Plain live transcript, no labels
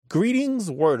Greetings,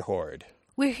 Word Horde.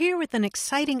 We're here with an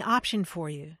exciting option for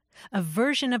you. A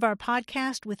version of our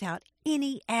podcast without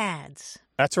any ads.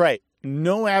 That's right.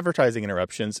 No advertising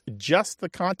interruptions, just the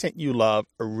content you love,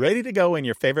 ready to go in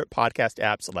your favorite podcast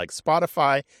apps like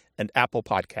Spotify and Apple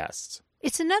Podcasts.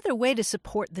 It's another way to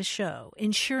support the show,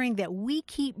 ensuring that we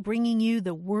keep bringing you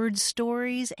the word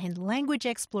stories and language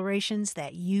explorations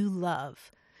that you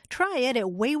love. Try it at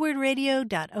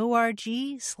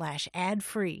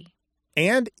waywardradio.org/ad-free.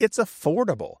 And it's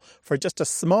affordable. For just a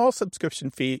small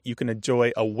subscription fee, you can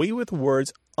enjoy A Way with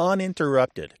Words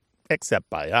uninterrupted, except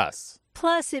by us.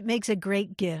 Plus, it makes a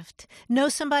great gift. Know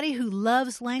somebody who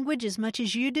loves language as much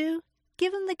as you do?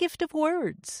 Give them the gift of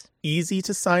words. Easy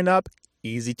to sign up,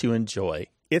 easy to enjoy.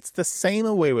 It's the same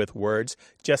A Way with Words,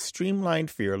 just streamlined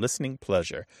for your listening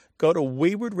pleasure. Go to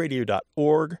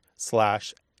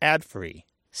waywardradio.org/ad-free.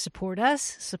 Support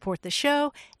us, support the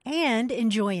show, and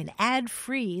enjoy an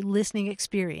ad-free listening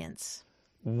experience.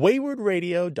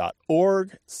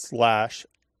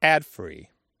 waywardradio.org/ad-free.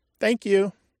 Thank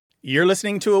you. You're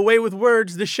listening to A Way with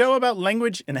Words, the show about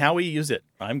language and how we use it.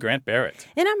 I'm Grant Barrett.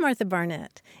 And I'm Martha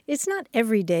Barnett. It's not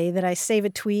every day that I save a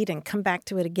tweet and come back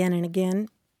to it again and again,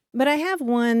 but I have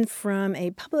one from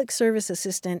a public service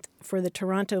assistant for the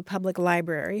Toronto Public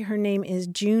Library. Her name is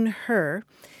June Herr,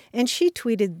 and she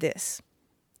tweeted this.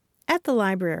 At the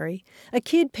library, a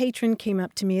kid patron came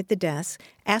up to me at the desk,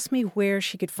 asked me where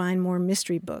she could find more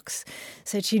mystery books,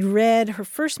 said she'd read her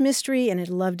first mystery and had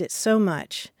loved it so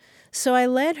much. So I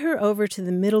led her over to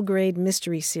the middle grade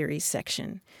mystery series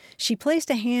section. She placed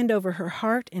a hand over her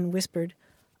heart and whispered,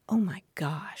 "Oh my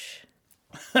gosh."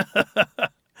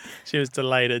 She was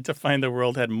delighted to find the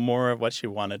world had more of what she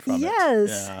wanted from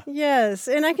it. Yes.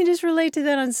 And I can just relate to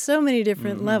that on so many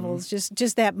different levels.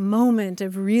 Just that moment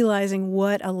of realizing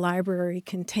what a library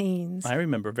contains. I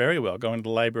remember very well going to the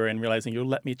library and realizing you'll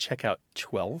let me check out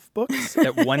 12 books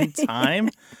at one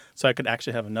time so I could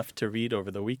actually have enough to read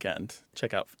over the weekend.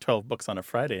 Check out 12 books on a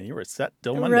Friday and you were set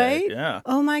till Monday. Right? Yeah.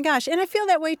 Oh my gosh. And I feel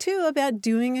that way too about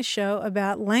doing a show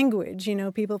about language. You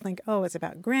know, people think, oh, it's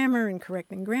about grammar and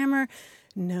correcting grammar.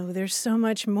 No, there's so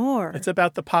much more. It's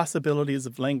about the possibilities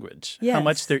of language. Yes. How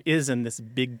much there is in this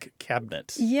big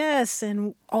cabinet. Yes,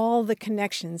 and all the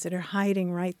connections that are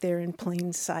hiding right there in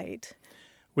plain sight.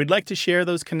 We'd like to share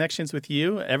those connections with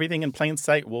you. Everything in plain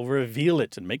sight will reveal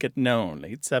it and make it known.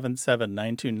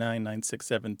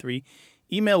 877-929-9673.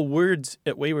 Email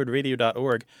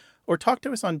words@waywardradio.org or talk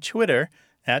to us on Twitter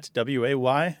at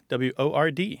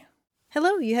WAYWORD.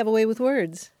 Hello, you have A Way with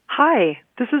Words. Hi,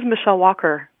 this is Michelle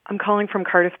Walker. I'm calling from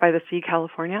Cardiff by the Sea,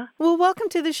 California. Well, welcome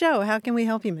to the show. How can we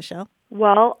help you, Michelle?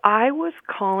 Well, I was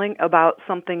calling about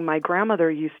something my grandmother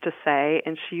used to say,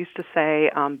 and she used to say,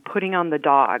 putting on the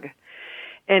dog.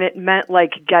 And it meant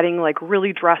like getting like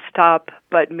really dressed up,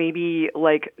 but maybe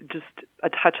like just a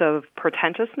touch of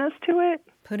pretentiousness to it.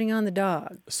 Putting on the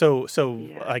dog. So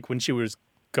like when she was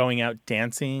going out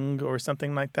dancing or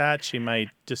something like that, she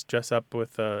might just dress up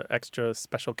with extra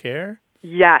special care?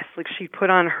 Yes, like she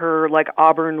put on her like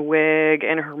auburn wig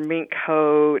and her mink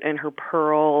coat and her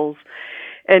pearls,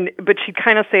 but she'd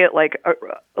kind of say it like a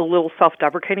little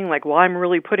self-deprecating, like, "Well, I'm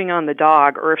really putting on the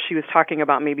dog." Or if she was talking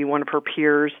about maybe one of her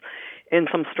peers in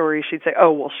some story, she'd say,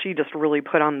 "Oh, well, she just really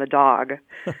put on the dog."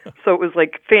 So it was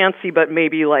like fancy, but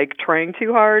maybe like trying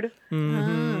too hard.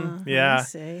 Mm-hmm. Yeah. I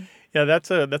see. Yeah,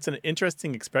 that's an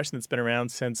interesting expression that's been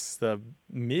around since the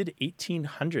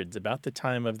mid-1800s, about the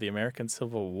time of the American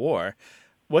Civil War.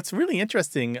 What's really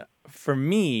interesting for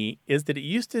me is that it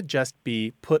used to just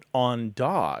be put on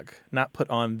dog, not put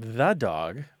on the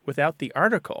dog, without the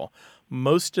article.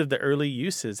 Most of the early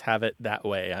uses have it that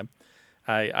way.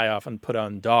 I often put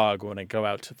on dog when I go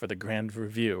out for the grand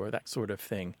review or that sort of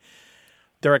thing.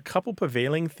 There are a couple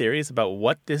prevailing theories about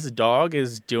what this dog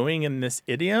is doing in this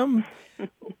idiom.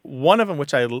 One of them,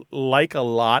 which I like a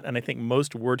lot, and I think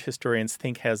most word historians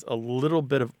think has a little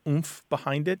bit of oomph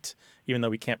behind it, even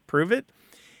though we can't prove it,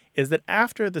 is that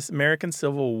after this American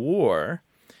Civil War,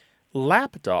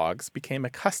 lap dogs became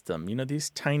a custom. You know, these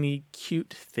tiny,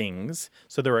 cute things.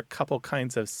 So there were a couple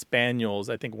kinds of spaniels.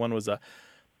 I think one was a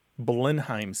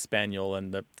Blenheim Spaniel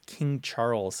and the King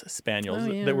Charles Spaniels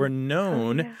that were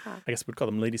known, I guess we'd call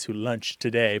them ladies who lunch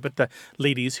today, but the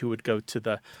ladies who would go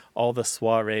to all the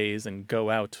soirees and go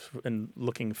out and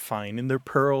looking fine in their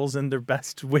pearls and their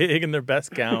best wig and their best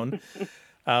gown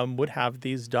would have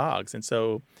these dogs. And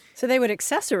so they would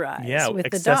accessorize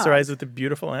with the dog. Accessorize with the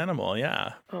beautiful animal,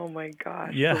 yeah. Oh, my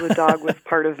gosh. Yeah. So the dog was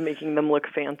part of making them look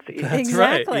fancy. That's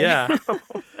Exactly. right, yeah.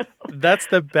 That's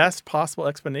the best possible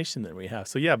explanation that we have.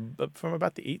 So, yeah, from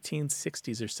about the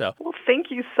 1860s or so. Well, Thank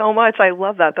you so much. I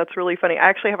love that. That's really funny. I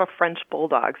actually have a French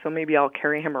bulldog, so maybe I'll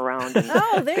carry him around and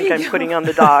think I'm putting on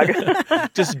the dog.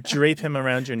 Just drape him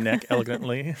around your neck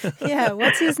elegantly. Yeah,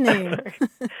 what's his name?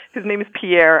 His name is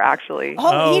Pierre, actually.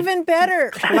 Oh, even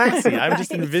better. Classy. I'm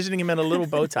just envisioning him in a little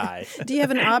bow tie. Do you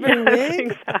have an auburn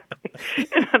wig? Exactly.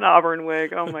 In an auburn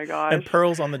wig. Oh, my gosh. And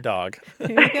pearls on the dog.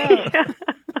 Here you go. Yeah.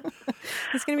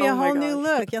 It's going to be a whole new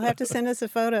look. You'll have to send us a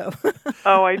photo.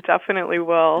 Oh, I definitely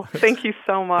will. Thank you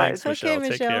so much. Thanks, Michelle. Okay,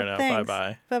 Take Michelle. care now. Thanks.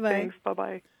 Bye-bye. Bye-bye. Thanks.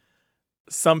 Bye-bye.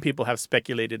 Some people have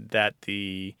speculated that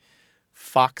the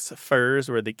fox furs,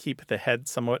 where they keep the head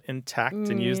somewhat intact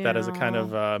and use that as a kind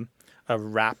of a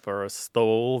wrap or a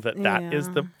stole, that is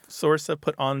the source of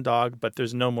put on dog, but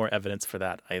there's no more evidence for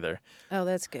that either. Oh,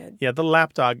 that's good. Yeah, the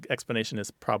lapdog explanation is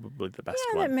probably the best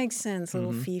Yeah, one. that makes sense.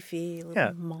 Little Fifi,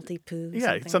 little Maltipoo.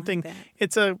 Yeah, something like that.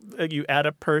 It's you add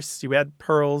a purse, you add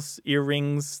pearls,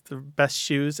 earrings, the best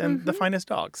shoes, and the finest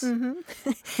dogs.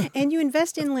 And you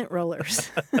invest in lint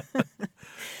rollers.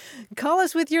 Call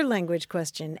us with your language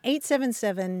question,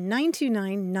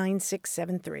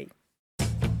 877-929-9673.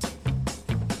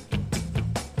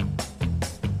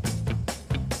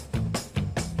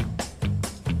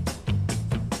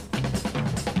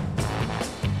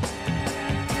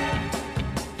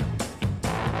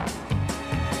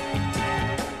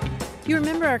 You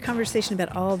remember our conversation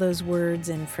about all those words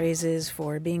and phrases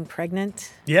for being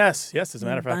pregnant? Yes, as a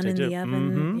matter of fact, Bun I in do. the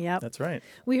oven. Yep. That's right.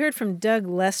 We heard from Doug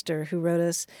Lester, who wrote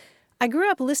us, I grew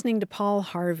up listening to Paul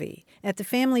Harvey. At the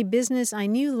family business, I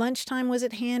knew lunchtime was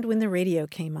at hand when the radio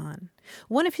came on.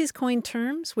 One of his coined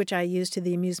terms, which I use to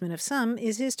the amusement of some,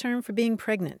 is his term for being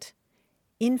pregnant.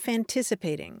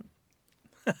 Infanticipating.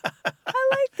 I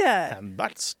like that. And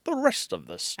that's the rest of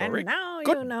the story. And now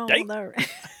Good you know day. the...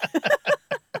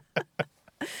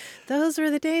 Those were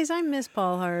the days. I miss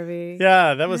Paul Harvey.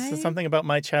 Yeah, that was Right? something about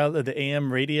my childhood, the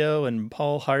AM radio and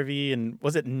Paul Harvey. And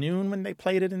was it noon when they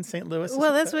played it in St. Louis?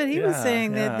 Well, that's what he was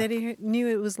saying, yeah. that he knew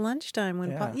it was lunchtime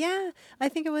when Paul... Yeah, I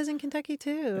think it was in Kentucky,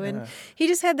 too. Yeah. And he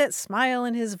just had that smile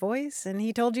in his voice, and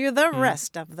he told you the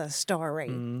rest of the story,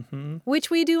 which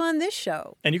we do on this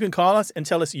show. And you can call us and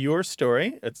tell us your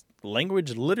story. It's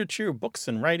language, literature, books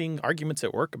and writing, arguments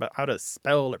at work about how to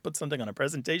spell or put something on a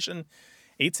presentation.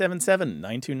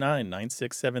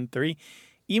 877-929-9673.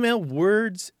 Email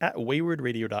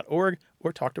words@waywardradio.org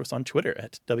or talk to us on Twitter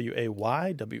at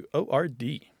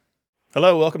WAYWORD.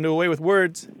 Hello, welcome to Away with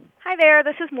Words. Hi there,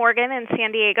 this is Morgan in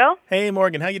San Diego. Hey,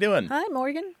 Morgan, how you doing? Hi,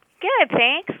 Morgan. Good,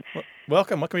 thanks.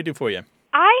 Welcome. What can we do for you?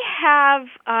 I have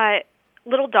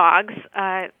little dogs,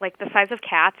 like the size of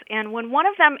cats, and when one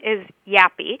of them is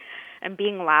yappy and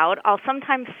being loud, I'll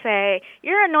sometimes say,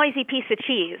 "You're a noisy piece of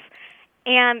cheese."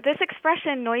 And this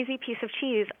expression, noisy piece of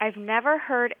cheese, I've never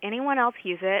heard anyone else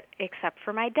use it except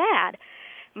for my dad.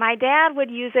 My dad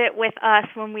would use it with us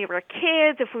when we were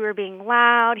kids. If we were being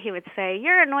loud, he would say,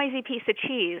 "You're a noisy piece of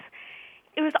cheese."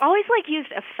 It was always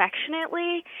used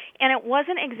affectionately, and it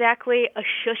wasn't exactly a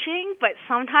shushing, but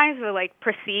sometimes it would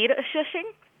precede a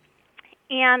shushing.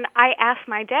 And I asked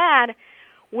my dad,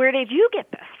 "Where did you get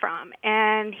this from?"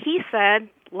 And he said,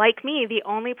 like me, the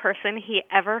only person he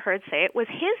ever heard say it was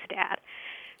his dad.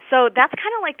 So that's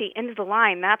kind of like the end of the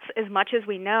line. That's as much as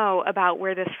we know about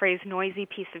where this phrase noisy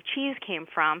piece of cheese came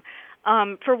from.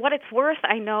 For what it's worth,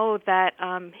 I know that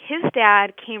his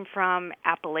dad came from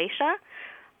Appalachia,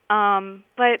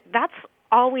 but that's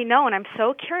all we know, and I'm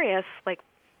so curious,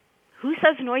 who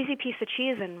says noisy piece of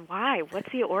cheese and why?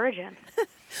 What's the origin?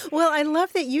 Well, I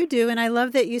love that you do, and I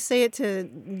love that you say it to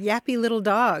yappy little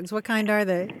dogs. What kind are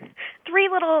they? 3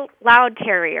 little loud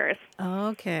terriers. Oh,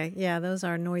 okay. Yeah, those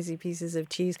are noisy pieces of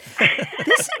cheese.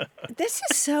 This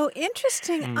is so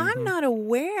interesting. I'm not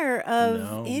aware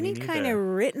of any kind of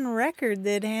written record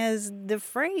that has the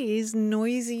phrase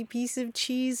noisy piece of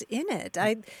cheese in it.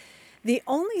 The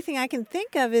only thing I can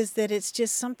think of is that it's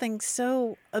just something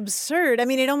so absurd. I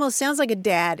mean, it almost sounds like a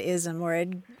dad-ism or a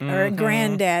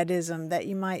granddad-ism that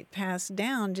you might pass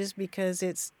down just because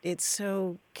it's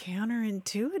so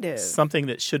counterintuitive. Something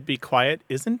that should be quiet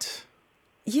isn't?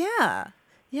 Yeah.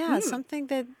 Something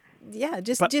that... Yeah,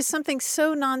 just something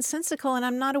so nonsensical, and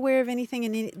I'm not aware of anything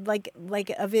in any, like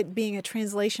of it being a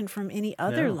translation from any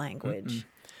other language.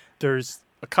 There's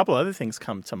a couple other things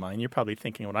come to mind. You're probably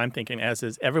thinking what I'm thinking, as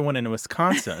is everyone in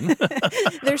Wisconsin.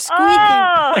 They're squeaking.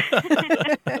 Oh!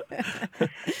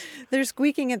 They're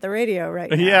squeaking at the radio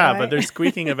right now. Yeah, right? but they're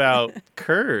squeaking about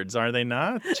curds, are they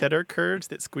not? Cheddar curds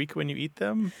that squeak when you eat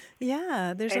them?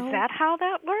 Yeah, there's Is that how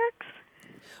that works?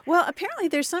 Well, apparently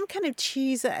there's some kind of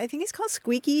cheese. I think it's called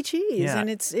squeaky cheese,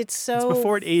 and it's so it's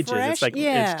before it ages. fresh. It's like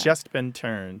it's just been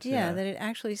turned. Yeah, that it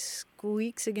actually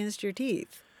squeaks against your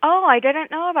teeth. Oh, I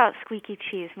didn't know about squeaky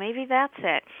cheese. Maybe that's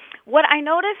it. What I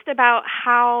noticed about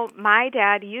how my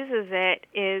dad uses it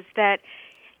is that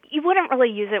you wouldn't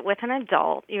really use it with an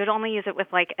adult. You would only use it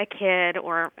with like a kid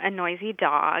or a noisy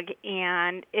dog,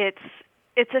 and it's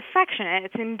affectionate,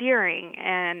 it's endearing,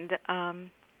 and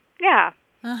yeah.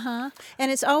 Uh-huh. And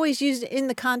it's always used in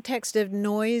the context of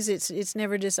noise. It's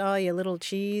never just, oh, you little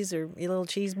cheese or you little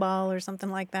cheese ball or something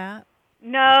like that.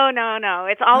 No.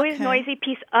 It's always Okay. noisy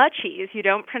piece of cheese. You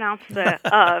don't pronounce the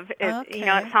of. Okay.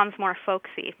 It sounds more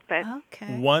folksy. But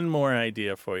Okay. One more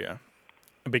idea for you.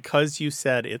 Because you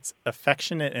said it's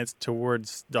affectionate and it's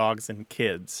towards dogs and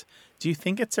kids, do you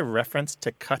think it's a reference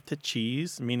to cut the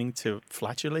cheese, meaning to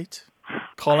flatulate?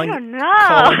 I don't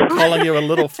know. Calling you a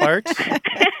little fart?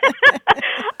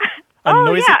 Yeah.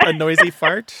 A noisy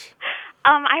fart?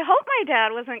 I hope my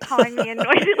dad wasn't calling me a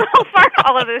noisy little fart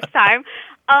all of this time.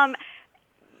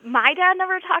 My dad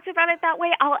never talked about it that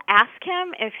way. I'll ask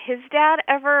him if his dad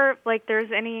ever,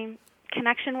 there's any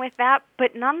connection with that,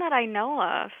 but none that I know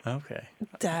of. Okay.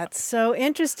 That's so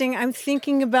interesting. I'm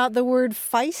thinking about the word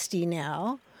feisty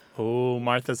now. Oh,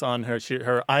 Martha's on her.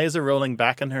 Her eyes are rolling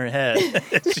back in her head.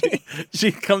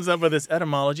 she comes up with this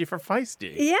etymology for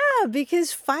feisty. Yeah,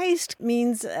 because feist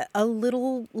means a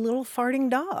little farting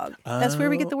dog. That's where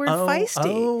we get the word feisty.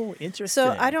 Oh, interesting.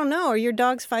 So I don't know. Are your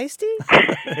dogs feisty?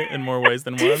 In more ways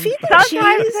than one. Do you feed them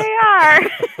Sometimes cheese? they are.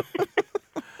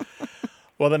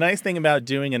 Well, the nice thing about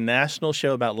doing a national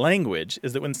show about language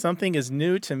is that when something is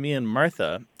new to me and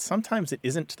Martha, sometimes it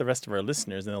isn't to the rest of our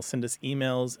listeners, and they'll send us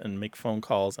emails and make phone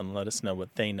calls and let us know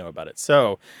what they know about it.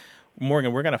 So,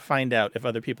 Morgan, we're going to find out if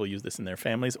other people use this in their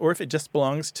families or if it just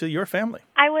belongs to your family.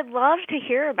 I would love to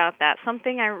hear about that.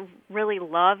 Something I really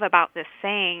love about this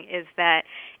saying is that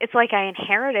it's like I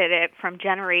inherited it from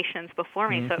generations before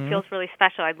me, so it feels really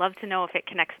special. I'd love to know if it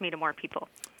connects me to more people.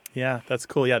 Yeah, that's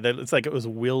cool. Yeah, it's like it was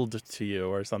willed to you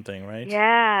or something, right?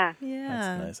 Yeah. Yeah.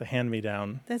 That's nice. A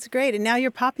hand-me-down. That's great. And now you're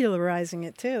popularizing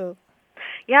it, too.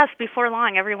 Yes, before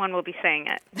long, everyone will be saying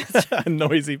it. A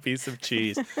noisy piece of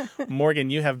cheese. Morgan,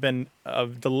 you have been a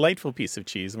delightful piece of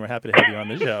cheese, and we're happy to have you on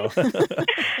the show.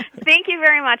 Thank you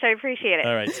very much. I appreciate it.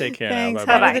 All right, take care Thanks.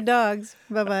 now. How Bye-bye. are the dogs?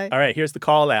 Bye-bye. All right, here's the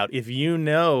call out. If you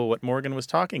know what Morgan was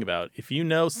talking about, if you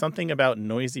know something about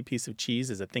noisy piece of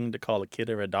cheese is a thing to call a kid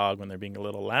or a dog when they're being a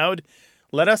little loud,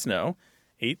 let us know.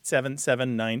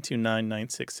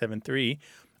 877-929-9673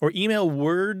 or email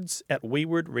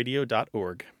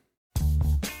words@waywardradio.org.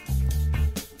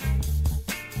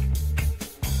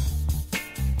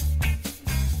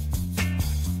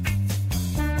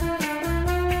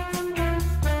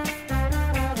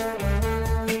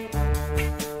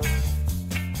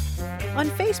 On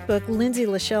Facebook, Lindsay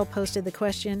Lachelle posted the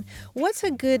question, what's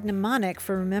a good mnemonic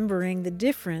for remembering the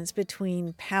difference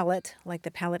between palette, like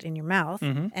the palette in your mouth,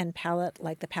 and palette,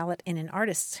 like the palette in an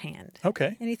artist's hand?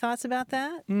 Okay. Any thoughts about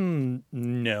that?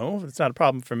 No, it's not a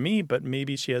problem for me, but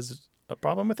maybe she has a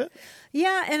problem with it?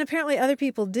 Yeah, and apparently other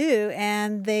people do,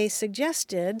 and they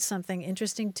suggested something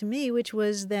interesting to me, which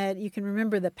was that you can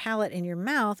remember the palate in your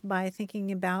mouth by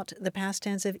thinking about the past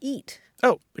tense of eat.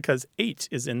 Oh, because ate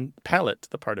is in palate,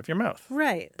 the part of your mouth.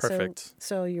 Right. Perfect.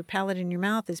 So your palate in your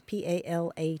mouth is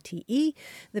P-A-L-A-T-E.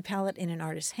 The palate in an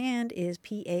artist's hand is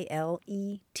P-A-L-E-T-T-E.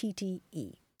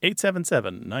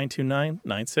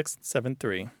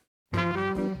 877-929-9673.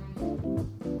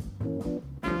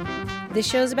 This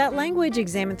show's about language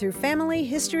examined through family,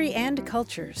 history, and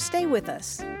culture. Stay with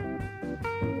us.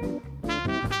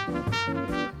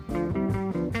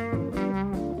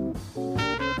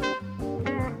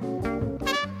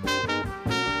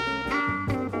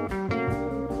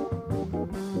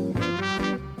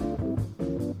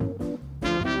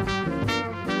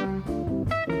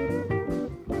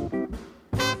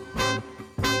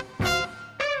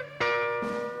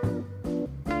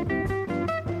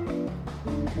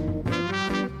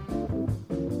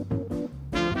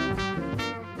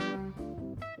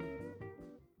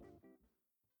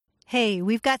 Hey,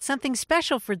 we've got something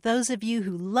special for those of you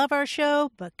who love our show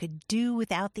but could do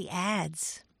without the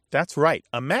ads. That's right.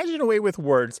 Imagine a way with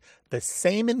words, the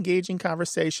same engaging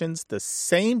conversations, the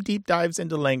same deep dives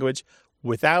into language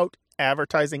without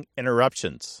advertising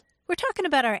interruptions. We're talking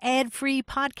about our ad-free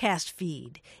podcast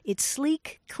feed. It's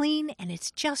sleek, clean, and it's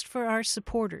just for our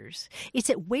supporters. It's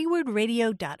at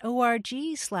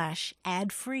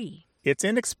waywardradio.org/ad-free. It's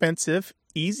inexpensive,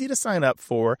 easy to sign up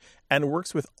for, and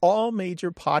works with all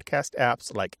major podcast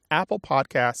apps like Apple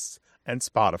Podcasts and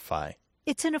Spotify.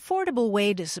 It's an affordable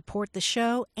way to support the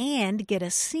show and get a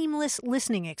seamless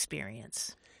listening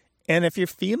experience. And if you're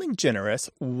feeling generous,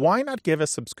 why not give a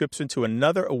subscription to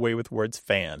another Away with Words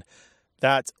fan?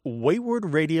 That's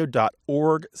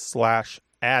waywardradio.org/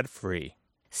 ad-free.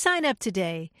 Sign up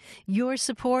today. Your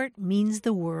support means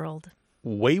the world.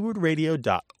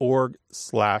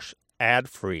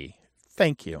 waywardradio.org/ad-free.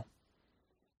 Thank you.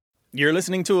 You're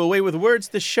listening to Away with Words,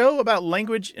 the show about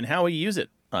language and how we use it.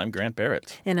 I'm Grant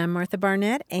Barrett. And I'm Martha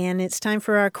Barnett, and it's time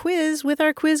for our quiz with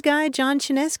our quiz guy, John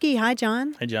Chinesky. Hi,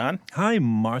 John. Hi, John. Hi,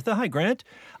 Martha. Hi, Grant.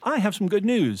 I have some good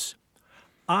news.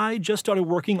 I just started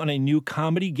working on a new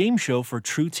comedy game show for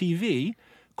True TV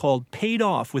called Paid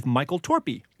Off with Michael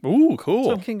Torpy. Ooh,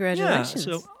 cool. Congratulations.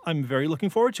 Yeah, so I'm very looking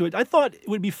forward to it. I thought it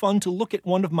would be fun to look at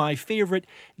one of my favorite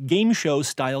game show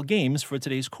style games for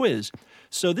today's quiz.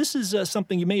 So this is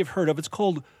something you may have heard of. It's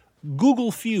called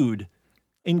Google Feud.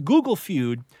 In Google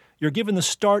Feud, you're given the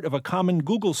start of a common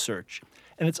Google search,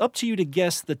 and it's up to you to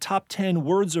guess the top 10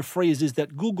 words or phrases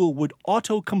that Google would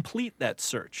auto-complete that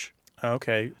search.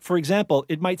 Okay. For example,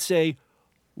 it might say,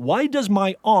 why does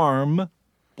my arm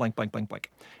blank, blank, blank, blank?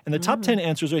 And the top 10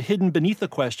 answers are hidden beneath the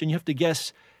question. You have to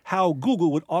guess how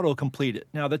Google would auto-complete it.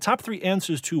 Now, the top 3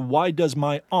 answers to why does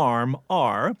my arm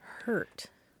are... Hurt.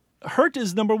 Hurt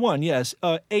is number 1, yes.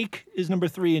 Ache is number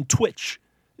 3, and twitch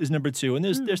is number 2. And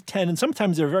there's 10, and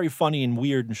sometimes they're very funny and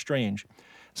weird and strange.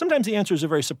 Sometimes the answers are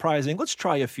very surprising. Let's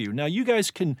try a few. Now, you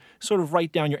guys can sort of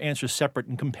write down your answers separate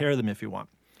and compare them if you want.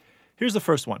 Here's the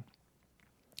first one.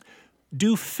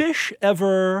 Do fish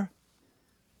ever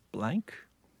blank?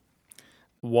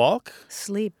 Walk,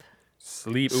 Sleep.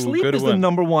 sleep. Ooh, Sleep good is one. the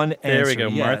number one answer. There we go.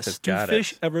 Yes. Martha's got Do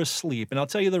fish it. ever sleep? And I'll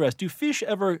tell you the rest. Do fish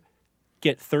ever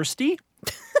get thirsty?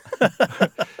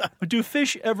 Do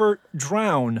fish ever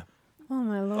drown? Oh,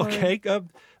 my Lord. Okay,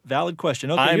 valid question.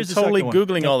 Okay, I'm here's the totally second one.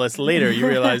 Googling all this later. You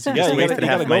realize you Yeah, just you wasted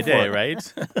gotta half go of my for day, it.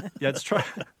 right? Yeah, let's try.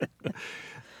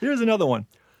 Here's another one.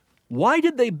 Why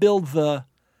did they build the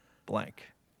blank?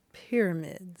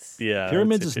 Pyramids. Yeah.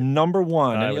 Pyramids is number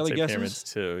one. I Any would other say guesses? pyramids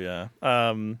too, yeah.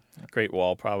 Great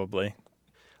Wall, probably.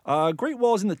 Great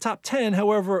Wall is in the top 10.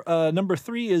 However, number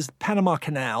 3 is Panama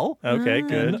Canal. Okay,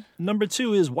 good. And number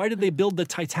 2 is why did they build the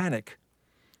Titanic?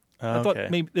 I thought Okay.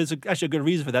 maybe there's actually a good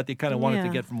reason for that. They kind of wanted to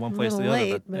get from one place to the other. Late,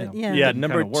 you know, but yeah. Yeah, didn't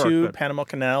number kinda work, 2, but Panama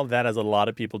Canal. That has a lot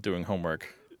of people doing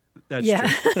homework. That's Yeah,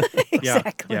 true.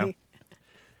 exactly.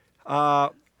 Yeah.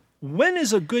 When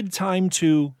is a good time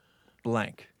to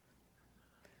blank?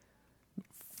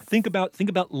 Think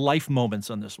about life moments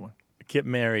on this one. Get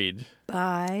married.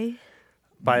 Buy.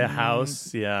 Buy a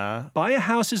house, yeah. Buy a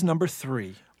house is number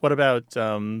 3. What about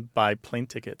buy plane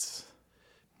tickets?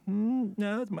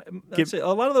 No,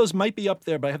 a lot of those might be up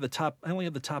there, but I only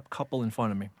have the top couple in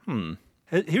front of me.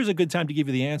 Here's a good time to give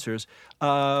you the answers.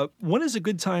 When is a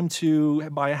good time to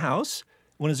buy a house?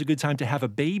 When is a good time to have a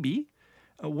baby?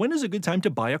 When is a good time to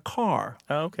buy a car?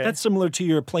 Oh, okay. That's similar to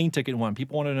your plane ticket one.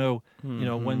 People want to know,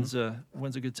 when's a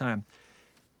good time.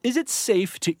 Is it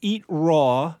safe to eat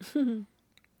raw?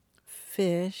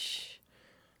 Fish.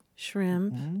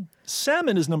 Shrimp.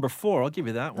 Salmon is number 4. I'll give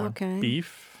you that one. Okay.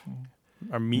 beef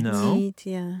or meat. No. Meat,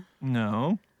 yeah.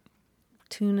 No.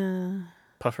 Tuna.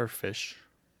 Puffer fish.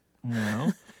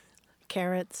 No.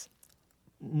 Carrots.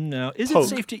 No. Is Poke. it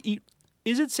safe to eat?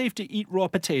 Is it safe to eat raw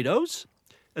potatoes?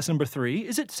 That's number 3.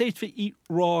 Is it safe to eat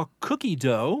raw cookie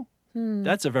dough?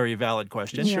 That's a very valid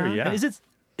question. Sure, Yeah. yeah. And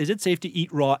is it safe to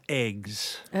eat raw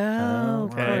eggs? Oh,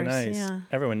 of Okay, course. nice. Yeah.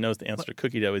 Everyone knows the answer to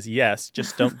cookie dough is yes.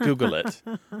 Just don't Google it.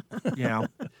 Yeah.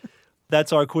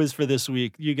 That's our quiz for this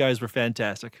week. You guys were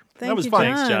fantastic. Thank that was you, fun.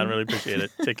 Thanks, John. Really appreciate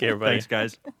it. Take care, buddy. Thanks,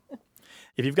 guys.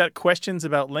 If you've got questions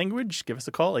about language, give us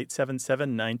a call,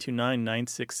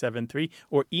 877-929-9673,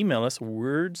 or email us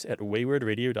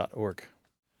words@waywardradio.org.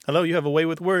 Hello, you have a way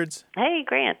with words. Hey,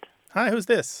 Grant. Hi, who's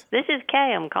this? This is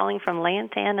Kay. I'm calling from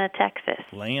Lantana, Texas.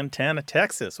 Lantana,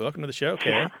 Texas. Welcome to the show,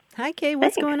 Kay. Hi, Kay.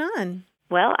 What's Thanks. going on?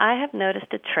 Well, I have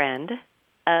noticed a trend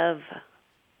of,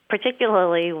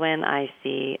 particularly when I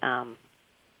see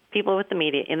people with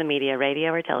in the media,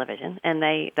 radio or television, and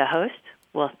the host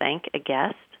will thank a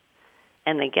guest,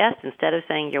 and the guest, instead of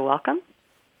saying you're welcome,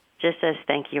 just says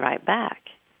thank you right back.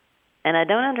 And I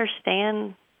don't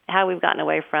understand how we've gotten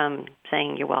away from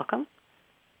saying you're welcome,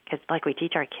 because like we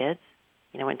teach our kids,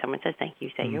 when someone says thank you,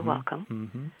 say you're welcome.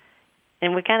 Mm-hmm.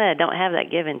 And we kind of don't have that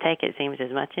give and take, it seems,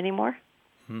 as much anymore.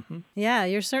 Mm-hmm. Yeah,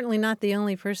 you're certainly not the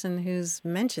only person who's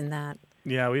mentioned that.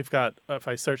 Yeah, we've got, if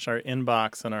I search our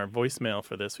inbox and our voicemail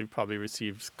for this, we've probably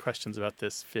received questions about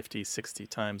this 50, 60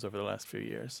 times over the last few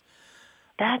years.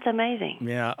 That's amazing.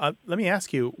 Yeah. Let me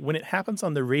ask you, when it happens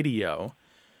on the radio,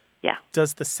 Yeah.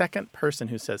 does the second person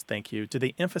who says thank you, do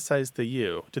they emphasize the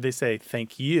you? Do they say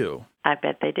thank you? I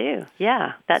bet they do.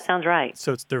 Yeah, that sounds right.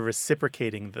 So they're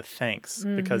reciprocating the thanks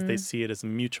because they see it as a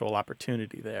mutual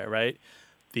opportunity there, right?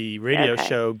 The radio Okay.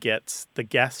 show gets the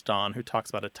guest on who talks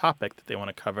about a topic that they want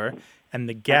to cover, and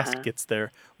the guest gets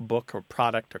their book or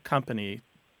product or company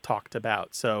talked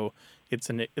about. So it's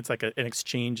like an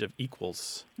exchange of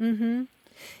equals. Mm-hmm.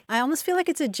 I almost feel like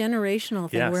it's a generational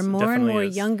thing Yes, where it more and definitely more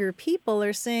is. younger people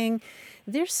are saying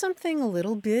there's something a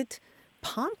little bit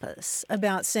pompous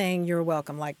about saying you're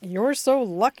welcome. Like, you're so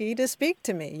lucky to speak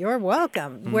to me. You're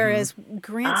welcome. Whereas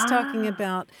Grant's talking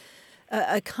about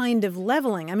a kind of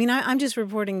leveling. I mean, I'm just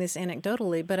reporting this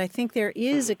anecdotally, but I think there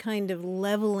is a kind of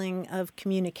leveling of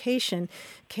communication.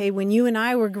 Okay, when you and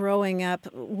I were growing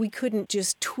up, we couldn't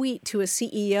just tweet to a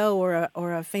CEO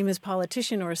or a famous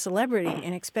politician or a celebrity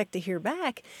and expect to hear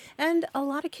back. And a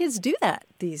lot of kids do that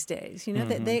these days. You know,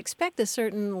 they expect a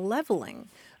certain leveling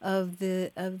of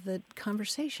the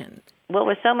conversation. Well,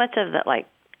 with so much of that, like,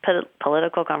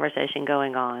 political conversation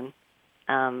going on,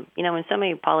 when so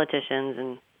many politicians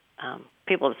and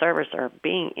people of service are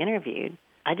being interviewed,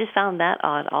 I just found that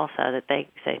odd also that they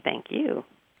say thank you.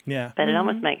 Yeah. But it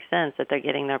almost makes sense that they're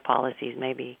getting their policies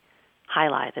maybe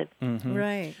highlighted.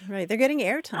 Right. They're getting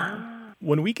airtime.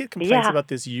 When we get complaints about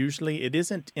this, usually it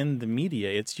isn't in the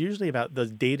media. It's usually about the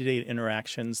day-to-day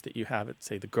interactions that you have at,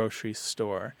 say, the grocery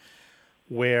store,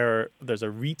 where there's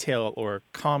a retail or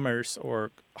commerce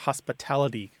or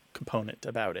hospitality component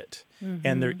about it.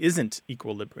 And there isn't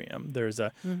equilibrium. There's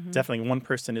definitely one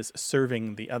person is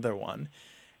serving the other one.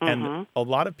 And a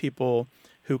lot of people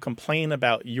who complain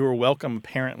about you're welcome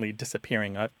apparently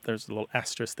disappearing, there's a little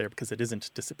asterisk there because it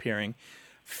isn't disappearing,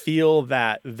 feel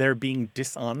that they're being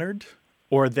dishonored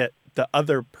or that the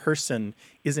other person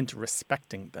isn't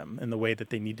respecting them in the way that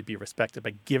they need to be respected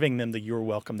by giving them the you're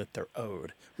welcome that they're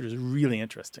owed, which is really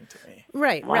interesting to me.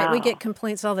 Right. We get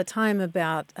complaints all the time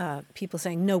about people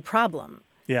saying no problem.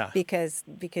 Yeah. Because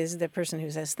the person who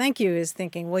says thank you is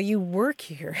thinking, well, you work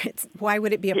here. Why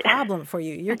would it be a problem for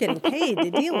you? You're getting paid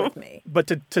to deal with me. But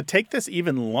to take this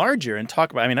even larger and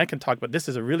talk about, I can talk about, this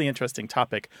is a really interesting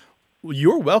topic.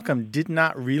 You're welcome did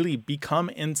not really become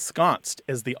ensconced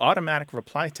as the automatic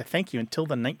reply to thank you until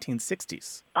the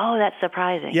 1960s. Oh, that's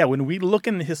surprising. Yeah, when we look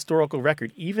in the historical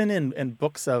record, even in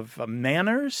books of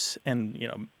manners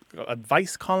and,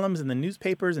 advice columns in the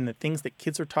newspapers and the things that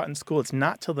kids are taught in school, it's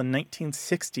not till the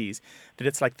 1960s that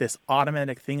it's like this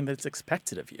automatic thing that's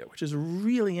expected of you, which is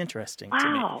really interesting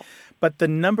to me. But the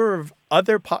number of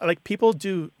other, people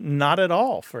do not at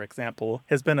all, for example,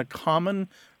 has been a common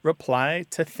reply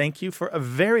to thank you for a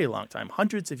very long time,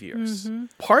 hundreds of years.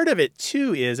 Part of it,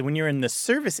 too, is when you're in the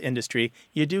service industry,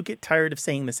 you do get tired of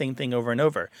saying the same thing over and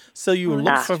over. So you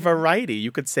look for variety.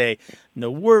 You could say, no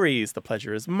worries, the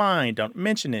pleasure is mine, don't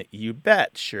mention it, you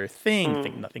bet, sure thing,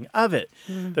 think nothing of it.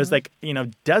 There's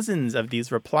dozens of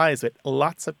these replies that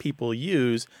lots of people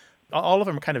use. All of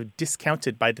them are kind of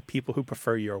discounted by the people who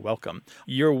prefer you're welcome.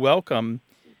 You're welcome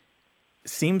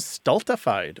seems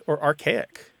stultified or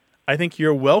archaic. I think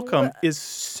you're welcome is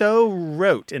so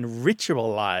rote and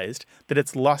ritualized that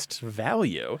it's lost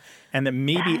value, and that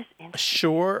maybe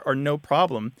sure or no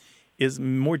problem is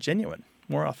more genuine,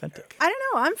 more authentic. I don't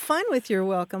know. I'm fine with you're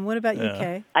welcome. What about you,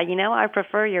 Kay? I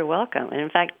prefer you're welcome. And in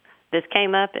fact, this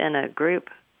came up in a group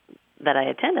that I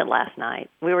attended last night.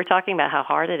 We were talking about how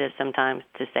hard it is sometimes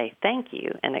to say thank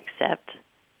you and accept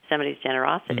somebody's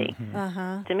generosity.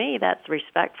 To me, that's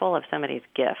respectful of somebody's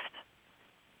gift,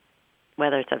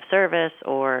 whether it's of service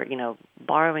or,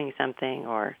 borrowing something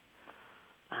or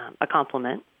a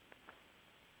compliment,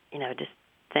 just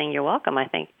saying you're welcome. I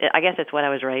guess it's what I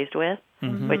was raised with,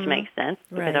 which makes sense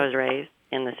because I was raised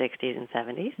in the 60s and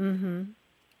 70s.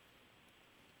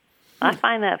 I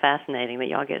find that fascinating that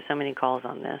y'all get so many calls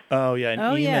on this. Oh, yeah. And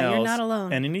emails, yeah, you're not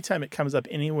alone. And anytime it comes up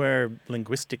anywhere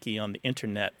linguistic-y on the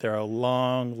internet, there are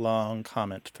long, long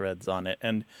comment threads on it.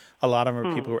 And a lot of them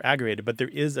are people who are aggravated. But there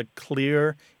is a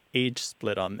clear age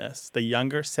split on this. The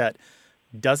younger set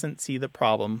doesn't see the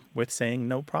problem with saying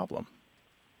no problem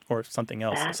or something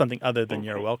else, something other than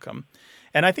you're welcome.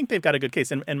 And I think they've got a good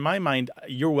case. In my mind,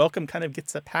 you're welcome kind of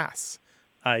gets a pass.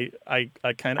 I'm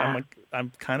kind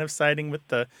of siding with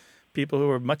the people who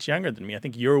are much younger than me. I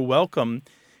think you're welcome,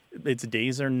 its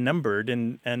days are numbered,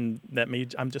 and that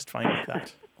I'm just fine with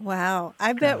that. Wow.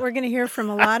 I bet we're going to hear from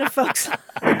a lot of folks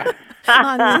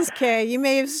on this, Kay. You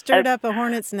may have stirred up a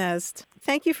hornet's nest.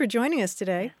 Thank you for joining us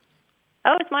today.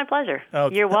 Oh, it's my pleasure.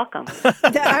 You're welcome.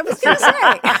 I was going to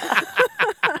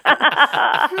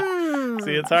say.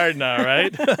 See, it's hard now,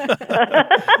 right?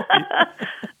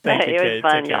 Thank you, It Kate. was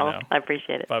fun, Take care y'all. now. I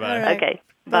appreciate it. Bye-bye. All right. Okay.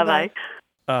 Bye-bye. Bye-bye.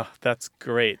 Oh, that's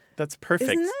great. That's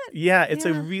perfect. Isn't it? Yeah, it's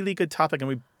a really good topic, and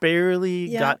we barely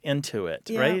got into it,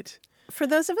 Yeah. right? For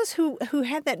those of us who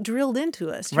had that drilled into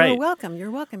us, Right. you're welcome,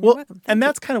 you're welcome, Well, you're welcome. and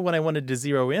that's kind of what I wanted to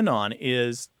zero in on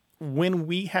is when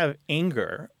we have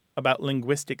anger about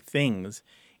linguistic things,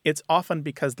 it's often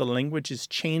because the language is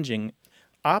changing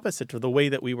opposite to the way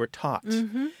that we were taught.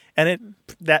 Mm-hmm. And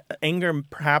that anger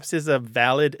perhaps is a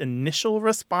valid initial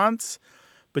response,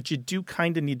 but you do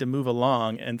kind of need to move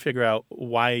along and figure out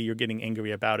why you're getting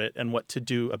angry about it and what to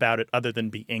do about it other than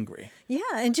be angry. Yeah,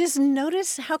 and just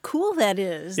notice how cool that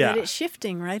is, Yeah. that it's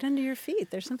shifting right under your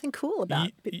feet. There's something cool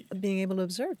about being able to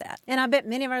observe that. And I bet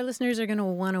many of our listeners are going to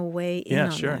want to weigh in on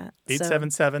that.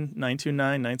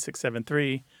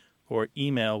 877-929-9673 or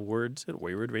email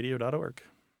words@waywardradio.org.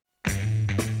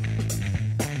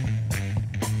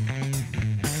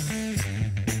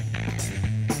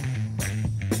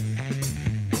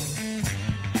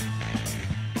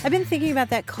 I've been thinking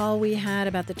about that call we had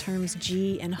about the terms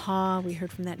G and ha. We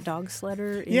heard from that dog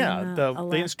sledder in the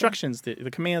Alaska. instructions,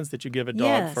 the commands that you give a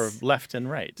dog for left and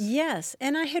right. Yes,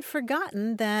 and I had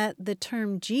forgotten that the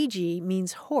term GG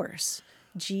means horse,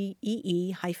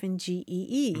 Gee-Gee.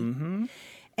 Mm-hmm.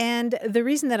 And the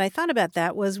reason that I thought about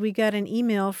that was we got an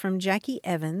email from Jackie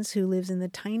Evans, who lives in the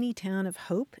tiny town of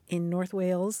Hope in North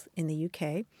Wales in the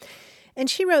UK. And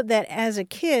she wrote that as a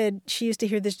kid, she used to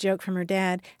hear this joke from her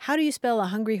dad. How do you spell a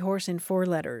hungry horse in 4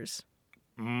 letters?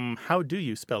 How do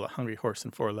you spell a hungry horse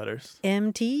in 4 letters?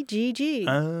 M-T-G-G.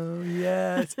 Oh,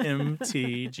 yeah, it's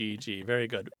M-T-G-G. Very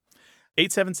good.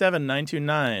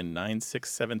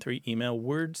 877-929-9673. Email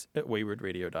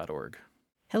words@waywardradio.org.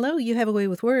 Hello, you have a way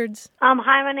with words. Hi,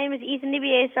 my name is Ethan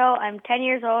DiBieso. I'm 10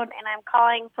 years old, and I'm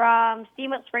calling from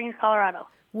Steamboat Springs, Colorado.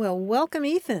 Well, welcome,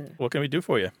 Ethan. What can we do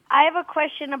for you? I have a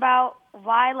question about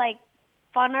why,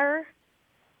 funner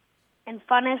and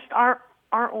funnest aren't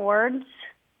words.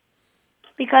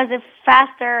 Because if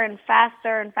faster and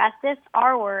faster and fastest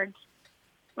are words,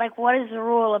 what is the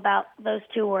rule about those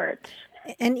 2 words?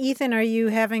 And Ethan, are you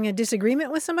having a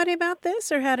disagreement with somebody about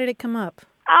this, or how did it come up?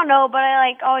 I don't know, but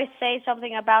I always say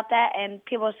something about that, and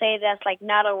people say that's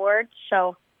not a word,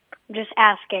 so I'm just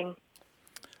asking.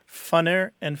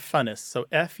 Funner and funnest. So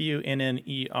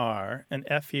F-U-N-N-E-R and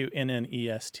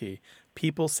F-U-N-N-E-S-T.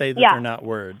 People say that they're not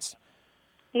words.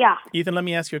 Yeah. Ethan, let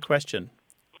me ask you a question.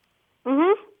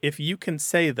 Mm-hmm. If you can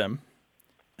say them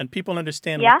and people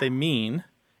understand what they mean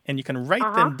and you can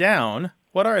write them down,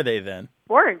 what are they then?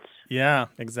 Words. Yeah,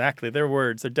 exactly. They're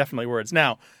words. They're definitely words.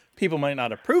 Now, people might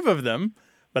not approve of them,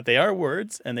 but they are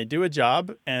words and they do a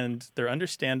job and they're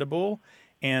understandable.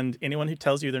 And anyone who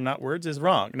tells you they're not words is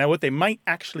wrong. Now, what they might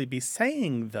actually be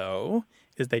saying, though,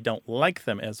 is they don't like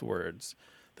them as words,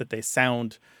 that they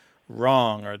sound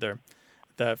wrong, or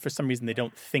for some reason they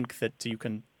don't think that you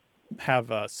can have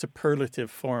a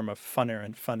superlative form of funner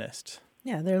and funnest.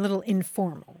 Yeah, they're a little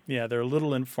informal. Yeah, they're a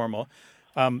little informal.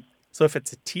 So if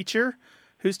it's a teacher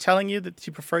who's telling you that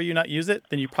you prefer you not use it,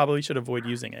 then you probably should avoid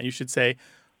using it. You should say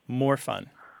more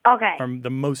fun. Okay. Or the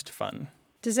most fun.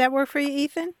 Does that work for you,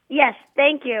 Ethan? Yes,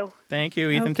 thank you. Thank you,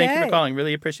 Ethan. Thank you for calling.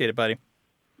 Really appreciate it, buddy.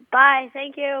 Bye,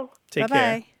 thank you. Take Bye-bye.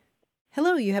 care.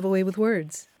 Hello, you have a way with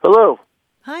words. Hello.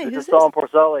 Hi, This who's is Saul this?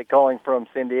 Porzale calling from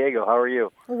San Diego. How are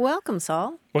you? Welcome,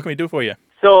 Saul. What can we do for you?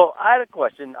 So I had a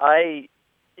question. I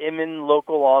am in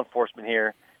local law enforcement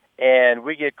here, and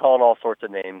we get called all sorts of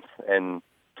names, and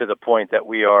to the point that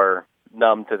we are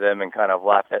numb to them and kind of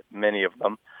laugh at many of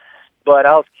them. But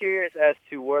I was curious as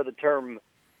to where the term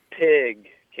pig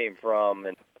came from,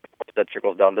 and that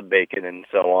trickles down to bacon and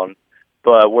so on.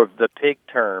 But where the pig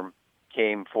term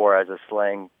came for as a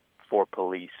slang for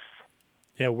police.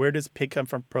 Yeah, where does pig come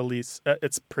from, police?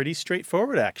 It's pretty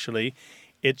straightforward, actually.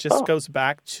 It just goes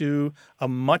back to a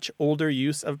much older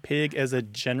use of pig as a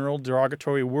general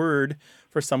derogatory word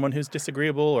for someone who's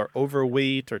disagreeable or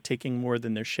overweight or taking more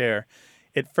than their share.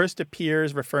 It first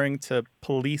appears referring to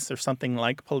police or something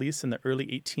like police in the early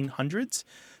 1800s.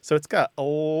 So it's got a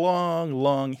long,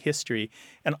 long history.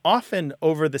 And often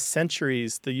over the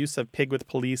centuries, the use of pig with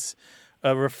police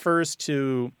refers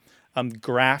to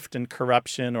graft and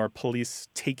corruption, or police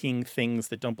taking things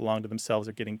that don't belong to themselves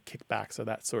or getting kickbacks or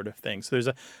that sort of thing. So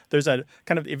there's a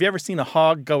kind of, have you ever seen a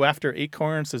hog go after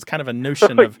acorns? There's kind of a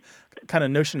notion of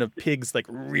pigs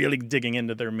really digging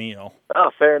into their meal.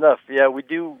 Oh, fair enough. Yeah, we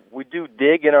do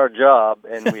dig in our job,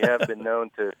 and we have been known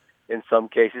to, in some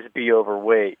cases, be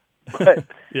overweight. But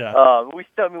yeah. we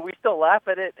still laugh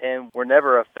at it, and we're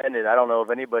never offended. I don't know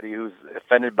of anybody who's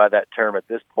offended by that term at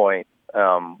this point.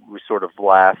 We sort of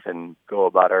laugh and go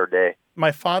about our day.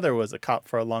 My father was a cop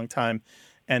for a long time,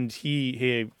 and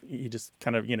he just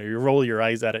kind of, you roll your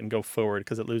eyes at it and go forward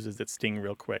because it loses its sting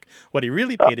real quick. What he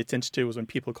really paid attention to was when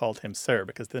people called him sir,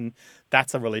 because then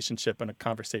that's a relationship and a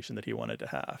conversation that he wanted to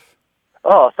have.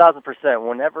 Oh, 1,000%.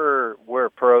 Whenever we're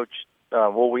approached,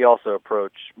 we also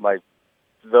approach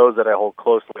those that I hold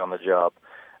closely on the job.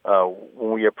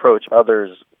 When we approach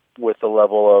others with the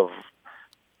level of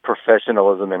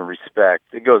professionalism and respect,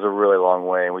 it goes a really long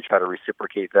way, and we try to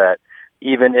reciprocate that,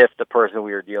 even if the person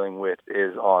we are dealing with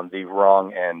is on the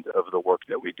wrong end of the work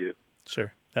that we do.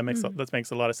 Sure. That makes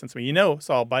a lot of sense to me. You know,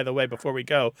 Saul, by the way, before we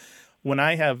go, when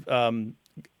I have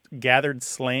gathered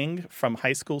slang from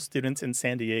high school students in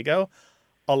San Diego,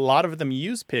 a lot of them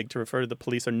use pig to refer to the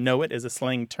police or know it as a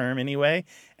slang term anyway,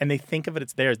 and they think of it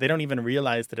as theirs. They don't even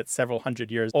realize that it's several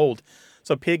hundred years old.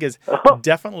 So pig is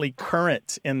definitely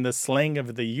current in the slang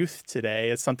of the youth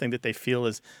today as something that they feel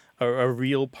is a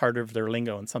real part of their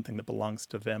lingo and something that belongs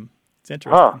to them. It's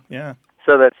interesting. Yeah.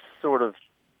 So that's sort of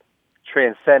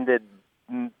transcended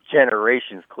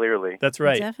generations, clearly. That's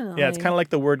right. Definitely. Yeah, it's kind of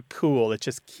like the word cool. It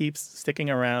just keeps sticking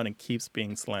around and keeps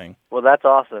being slang. Well, that's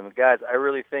awesome. Guys, I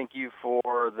really thank you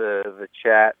for the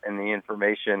chat and the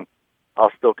information.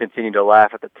 I'll still continue to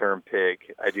laugh at the term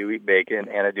pig. I do eat bacon,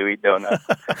 and I do eat donuts.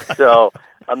 So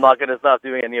I'm not going to stop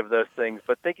doing any of those things.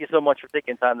 But thank you so much for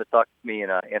taking time to talk to me and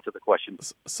answer the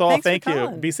questions. Saul, thank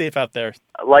you. Be safe out there.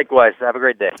 Likewise. Have a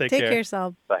great day. Take care,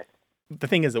 Saul. Bye. The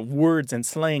thing is that words and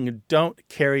slang don't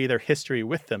carry their history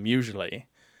with them usually.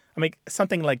 I mean,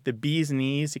 something like the bee's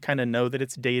knees, you kind of know that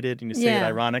it's dated and you say it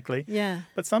ironically. Yeah.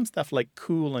 But some stuff like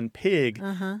cool and pig,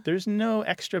 there's no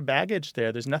extra baggage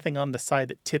there. There's nothing on the side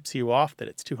that tips you off that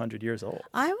it's 200 years old.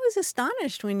 I was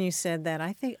astonished when you said that.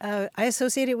 I think I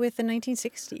associate it with the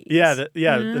 1960s. Yeah, the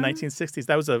 1960s.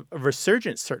 That was a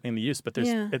resurgence certainly in the use, but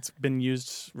it's been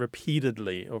used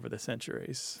repeatedly over the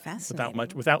centuries. Fascinating.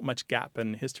 Without much gap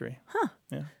in history. Huh.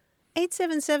 Yeah.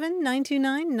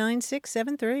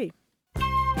 877-929-9673.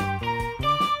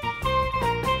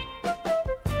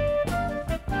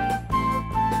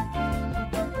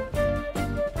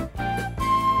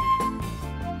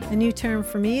 A new term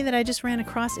for me that I just ran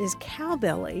across is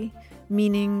cowbelly,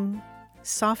 meaning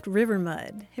soft river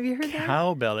mud. Have you heard that?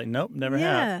 Cowbelly? Nope, never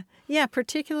have. Yeah,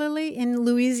 particularly in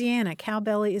Louisiana.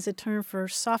 Cowbelly is a term for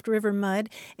soft river mud,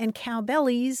 and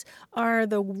cowbellies are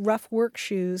the rough work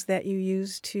shoes that you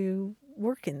use to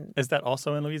work in. Is that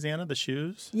also in Louisiana, the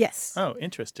shoes? Yes. Oh,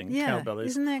 interesting. Yeah, Cowbellies.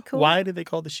 isn't that cool? Why do they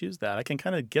call the shoes that? I can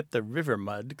kind of get the river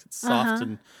mud. It's soft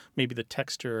and maybe the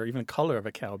texture or even color of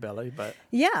a cowbelly, but...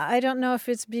 Yeah, I don't know if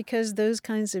it's because those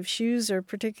kinds of shoes are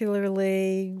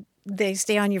particularly... They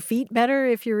stay on your feet better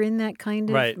if you're in that kind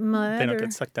of mud. They don't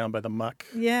get sucked down by the muck.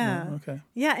 Yeah. Oh, okay.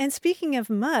 Yeah, and speaking of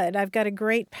mud, I've got a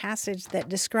great passage that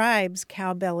describes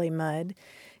cowbelly mud.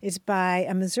 It's by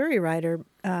a Missouri writer,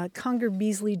 Conger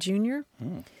Beasley Jr.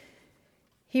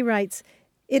 He writes,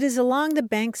 "It is along the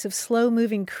banks of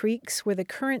slow-moving creeks where the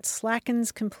current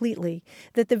slackens completely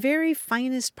that the very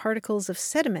finest particles of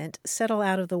sediment settle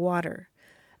out of the water.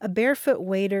 A barefoot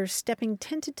wader stepping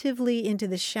tentatively into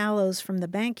the shallows from the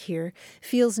bank here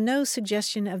feels no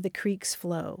suggestion of the creek's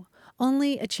flow,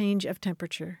 only a change of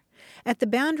temperature. At the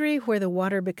boundary where the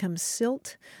water becomes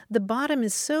silt, the bottom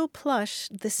is so plush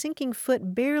the sinking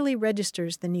foot barely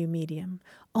registers the new medium,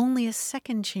 only a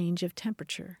second change of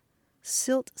temperature.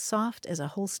 Silt soft as a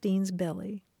Holstein's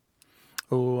belly."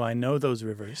 Oh, I know those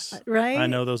rivers. Right? I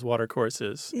know those water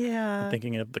courses. Yeah. I'm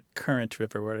thinking of the Current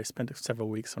River where I spent several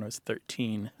weeks when I was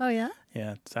 13. Oh, yeah?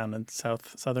 Yeah, it's down in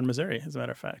southern Missouri, as a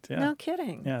matter of fact. Yeah. No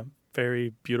kidding. Yeah,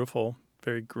 very beautiful,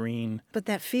 very green. But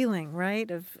that feeling, right,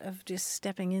 of just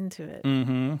stepping into it.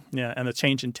 Mm-hmm. Yeah, and the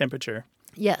change in temperature.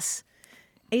 Yes.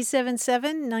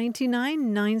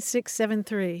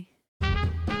 877-929-9673.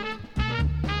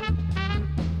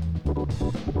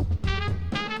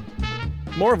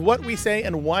 More of what we say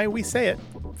and why we say it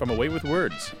from A Way with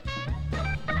Words.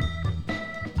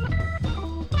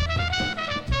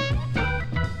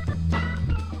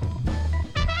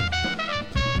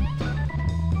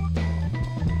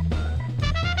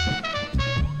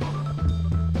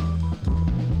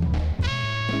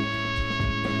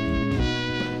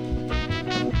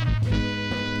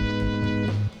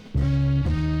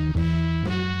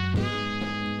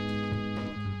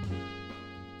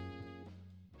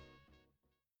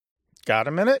 Got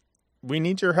a minute? We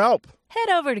need your help. Head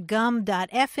over to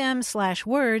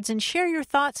gum.fm/words and share your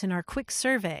thoughts in our quick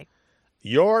survey.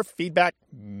 Your feedback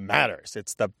matters.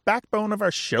 It's the backbone of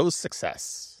our show's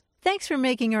success. Thanks for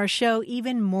making our show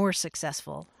even more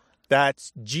successful.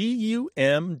 That's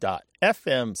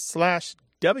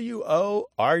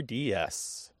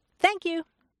gum.fm/WORDS. Thank you.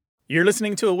 You're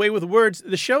listening to A Way with Words,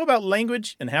 the show about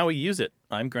language and how we use it.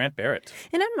 I'm Grant Barrett.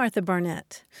 And I'm Martha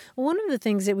Barnett. One of the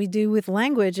things that we do with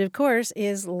language, of course,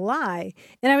 is lie.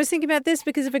 And I was thinking about this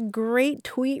because of a great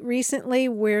tweet recently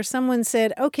where someone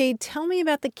said, okay, tell me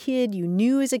about the kid you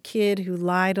knew as a kid who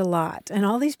lied a lot. And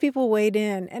all these people weighed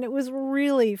in, and it was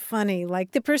really funny.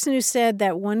 Like the person who said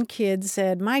that one kid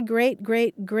said, my great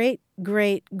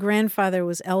great-grandfather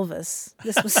was Elvis.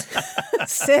 This was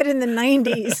said in the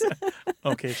 90s.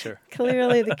 Okay, sure.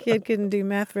 Clearly, the kid couldn't do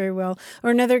math very well.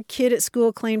 Or another kid at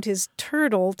school claimed his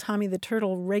turtle, Tommy the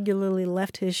Turtle, regularly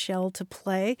left his shell to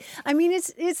play. I mean,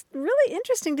 it's really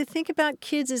interesting to think about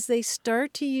kids as they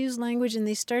start to use language and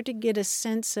they start to get a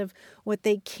sense of what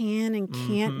they can and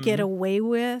can't get away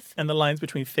with. And the lines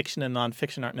between fiction and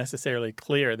nonfiction aren't necessarily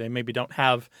clear. They maybe don't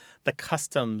have the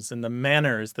customs and the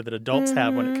manners that adults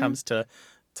have when it comes to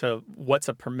what's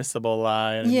a permissible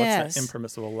lie and what's an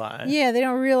impermissible lie. Yeah, they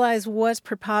don't realize what's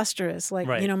preposterous. Like,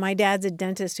 Right. my dad's a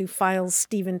dentist who files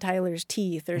Steven Tyler's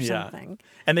teeth or something.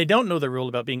 And they don't know the rule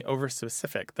about being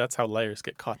over-specific. That's how liars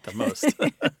get caught the most.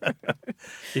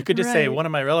 You could just say, one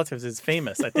of my relatives is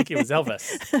famous. I think he was Elvis.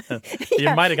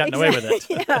 You might have gotten away with it.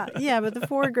 Yeah, but the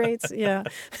four greats, yeah.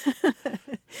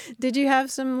 Did you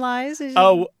have some lies?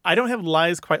 Oh, I don't have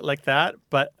lies quite like that,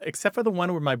 but except for the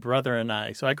one where my brother and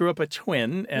I. So I grew up a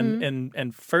twin, and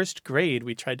in first grade,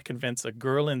 we tried to convince a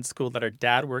girl in school that her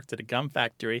dad worked at a gum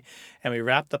factory, and we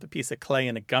wrapped up a piece of clay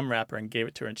in a gum wrapper and gave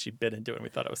it to her, and she bit into it, and we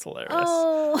thought it was hilarious.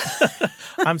 Oh.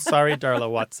 I'm sorry, Darla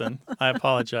Watson. I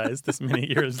apologize this many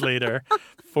years later.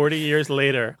 40 years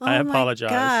later, I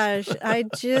apologize. Oh, my gosh. I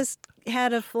just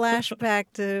had a flashback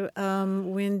to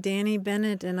when Danny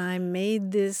Bennett and I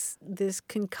made this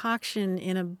concoction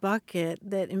in a bucket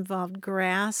that involved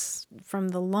grass from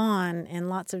the lawn and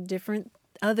lots of different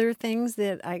other things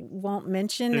that I won't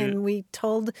mention. And we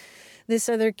told this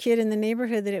other kid in the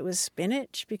neighborhood that it was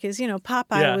spinach because,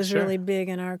 Popeye was really big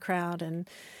in our crowd and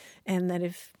that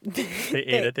if they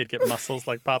ate it, they'd get muscles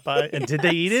like Popeye. And did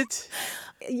they eat it?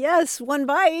 Yes, one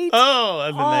bite. Oh,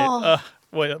 and then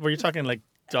were you talking like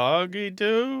doggy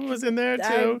doo was in there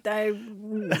too?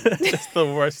 Just the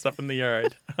worst stuff in the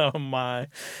yard. Oh my.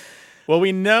 Well,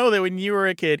 we know that when you were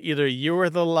a kid, either you were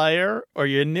the liar or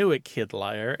you knew a kid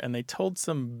liar, and they told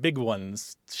some big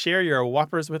ones. Share your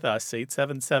whoppers with us,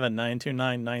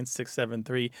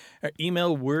 877-929-9673, or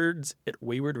email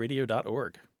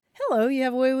words@waywardradio.org. Hello, you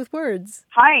have a way with words.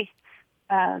 Hi,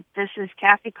 this is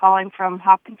Kathy calling from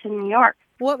Hopkinton, New York.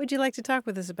 What would you like to talk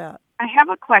with us about? I have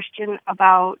a question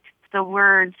about the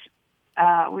words.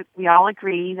 We all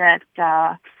agree that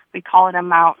we call it a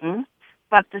mountain,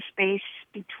 but the space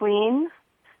between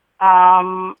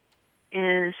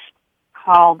is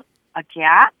called a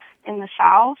gap in the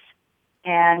south,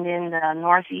 and in the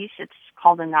northeast it's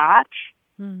called a notch,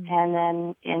 and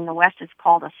then in the west it's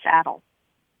called a saddle.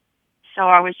 So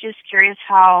I was just curious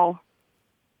how,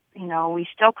 we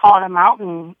still call it a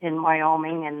mountain in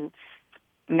Wyoming and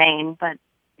Maine, but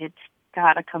it's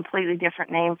got a completely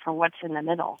different name for what's in the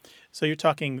middle. So you're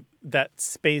talking that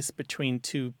space between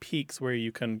two peaks where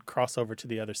you can cross over to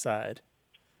the other side?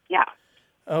 Yeah.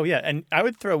 Oh, yeah. And I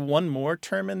would throw one more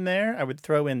term in there. I would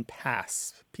throw in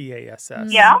pass,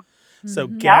 P-A-S-S. Yeah. So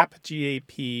gap,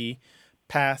 G-A-P,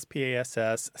 pass,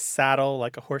 P-A-S-S, saddle,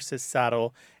 like a horse's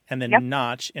saddle, and then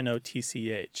notch,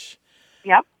 N-O-T-C-H.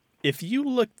 Yep. If you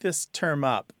look this term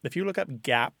up, if you look up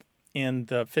gap in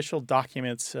the official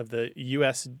documents of the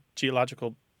U.S.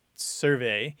 Geological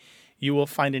Survey, you will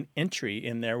find an entry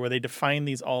in there where they define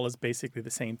these all as basically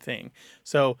the same thing.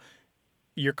 So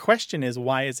your question is,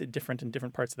 why is it different in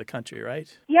different parts of the country,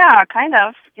 right? Yeah, kind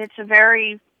of. It's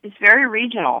very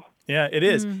regional. Yeah, it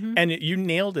is. And you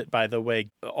nailed it, by the way.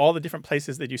 All the different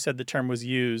places that you said the term was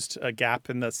used, a gap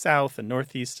in the south and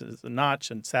northeast is a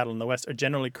notch and saddle in the west, are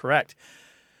generally correct.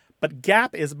 But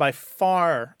gap is by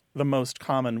far the most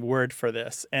common word for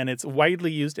this, and it's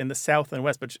widely used in the south and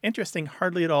west, but it's interesting,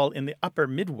 hardly at all in the upper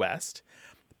Midwest.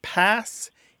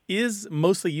 Pass is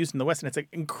mostly used in the west, and it's an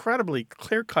incredibly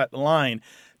clear-cut line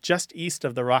just east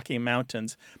of the Rocky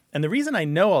Mountains. And the reason I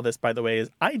know all this, by the way, is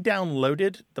I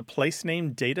downloaded the place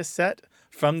name data set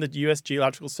from the U.S.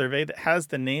 Geological Survey that has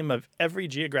the name of every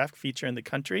geographic feature in the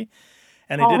country,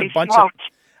 and I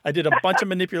did a bunch of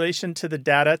manipulation to the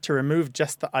data to remove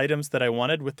just the items that I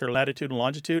wanted with their latitude and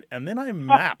longitude, and then I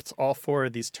mapped all four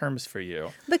of these terms for you.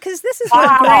 Because this is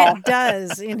what Grant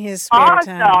does in his spare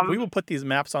time. We will put these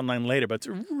maps online later, but it's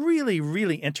really,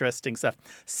 really interesting stuff.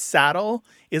 Saddle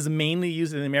is mainly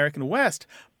used in the American West,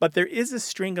 but there is a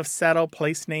string of saddle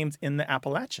place names in the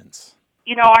Appalachians.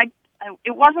 It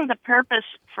wasn't the purpose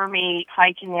for me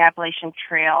hiking the Appalachian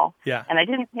Trail, and I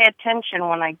didn't pay attention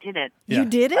when I did it. You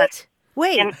did it?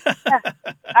 Wait. In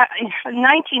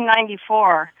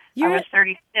 1994, I was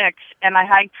 36, and I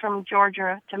hiked from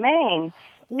Georgia to Maine.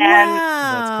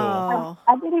 Wow. That's cool.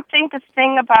 I didn't think a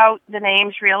thing about the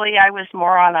names, really. I was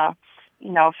more on a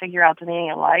figure out the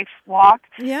meaning of life walk.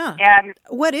 Yeah. And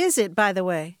what is it, by the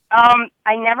way?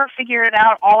 I never figured it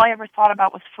out. All I ever thought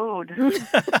about was food.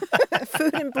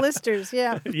 Food and blisters,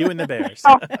 yeah. You and the bears.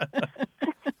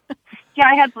 Yeah,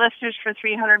 I had blisters for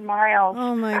 300 miles.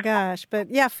 Oh, my gosh. But,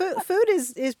 yeah, food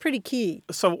is pretty key.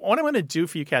 So what I'm going to do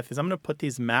for you, Kathy, is I'm going to put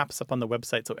these maps up on the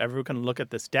website so everyone can look at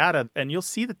this data, and you'll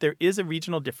see that there is a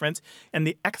regional difference. And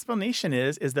the explanation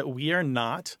is that we are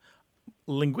not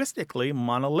linguistically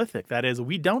monolithic. That is,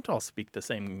 we don't all speak the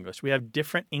same English. We have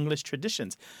different English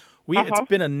traditions. It's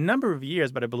been a number of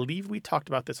years, but I believe we talked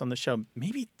about this on the show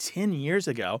maybe 10 years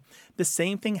ago. The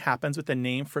same thing happens with the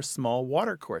name for small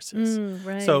water courses.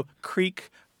 Right. So creek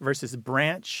versus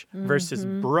branch versus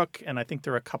brook, and I think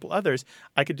there are a couple others.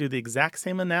 I could do the exact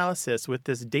same analysis with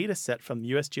this data set from the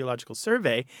U.S. Geological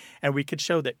Survey, and we could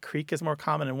show that creek is more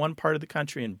common in one part of the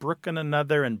country and brook in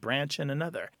another and branch in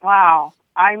another. Wow,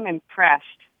 I'm impressed.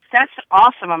 That's an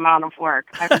awesome amount of work.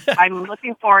 I'm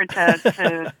looking forward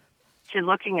to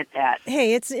looking at that.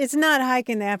 Hey, it's not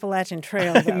hiking the Appalachian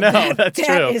Trail, though. No, that's true.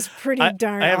 That is pretty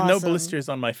darn I have no awesome. blisters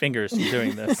on my fingers from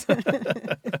doing this.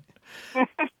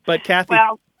 But Kathy,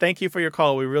 thank you for your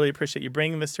call. We really appreciate you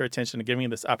bringing this to our attention and giving me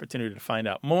this opportunity to find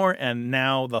out more. And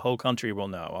now the whole country will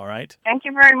know, all right? Thank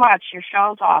you very much. Your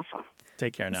show is awesome.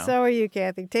 Take care now. So are you,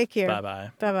 Kathy. Take care.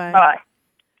 Bye-bye. Bye-bye. Bye.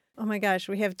 Oh, my gosh.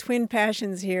 We have twin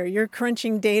passions here. You're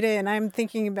crunching data, and I'm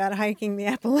thinking about hiking the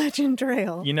Appalachian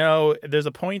Trail. You know, there's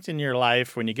a point in your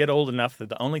life when you get old enough that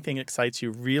the only thing that excites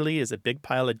you really is a big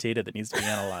pile of data that needs to be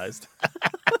analyzed.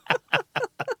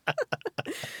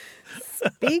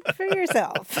 Speak for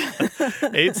yourself.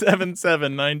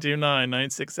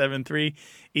 877-929-9673.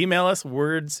 Email us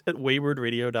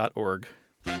words@waywardradio.org.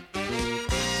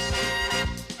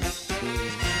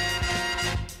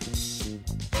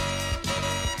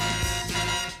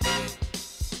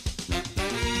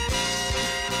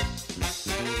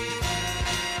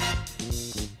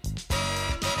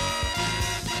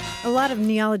 A lot of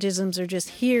neologisms are just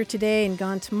here today and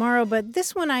gone tomorrow, but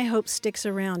this one I hope sticks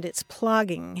around. It's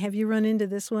plogging. Have you run into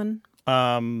this one?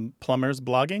 Plumbers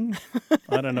blogging?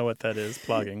 I don't know what that is,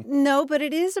 plogging. No, but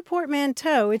it is a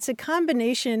portmanteau. It's a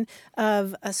combination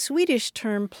of a Swedish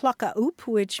term, plocka upp,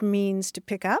 which means to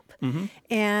pick up,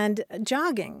 and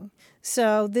jogging.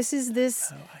 So this is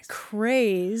this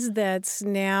craze that's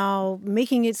now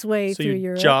making its way through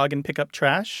Europe. So you jog and pick up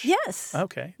trash? Yes.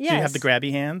 Okay. Yes. Do you have the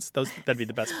grabby hands? That'd be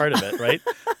the best part of it, right?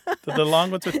 the long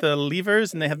ones with the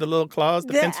levers and they have the little claws,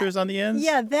 the pincers on the ends?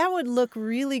 Yeah, that would look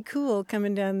really cool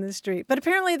coming down the street. But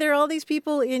apparently there are all these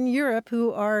people in Europe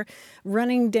who are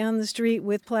running down the street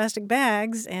with plastic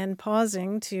bags and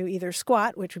pausing to either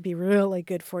squat, which would be really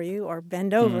good for you, or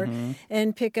bend over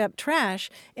and pick up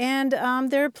trash. And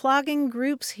they're plogging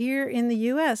groups here in the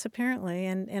U.S., apparently.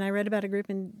 And I read about a group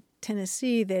in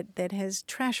Tennessee that has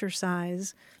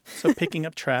trasher-size. So picking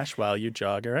up trash while you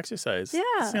jog or exercise.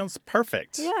 Yeah. Sounds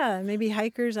perfect. Yeah, maybe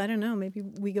hikers, I don't know. Maybe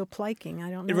we go pliking,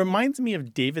 I don't know. It reminds me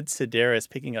of David Sedaris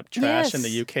picking up trash in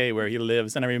the UK where he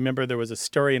lives. And I remember there was a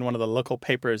story in one of the local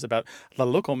papers about the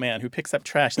local man who picks up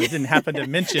trash. And they didn't happen to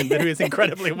mention that he was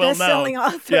incredibly well known. Best-selling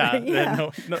author.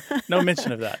 Yeah. No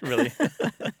mention of that, really.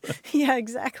 Yeah,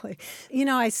 exactly. You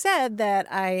know, I said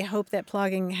that I hope that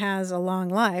plogging has a long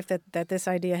life, that this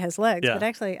idea has legs. Yeah. But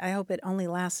actually, I hope it only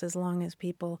lasts as long as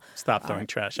people stop throwing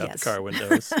trash out the car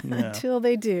windows. Yeah. Until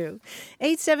they do.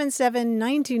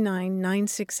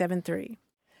 877-929-9673.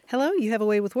 Hello, you have a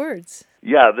way with words.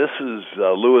 Yeah, this is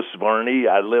Louis Varney.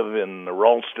 I live in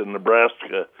Ralston,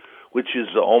 Nebraska, which is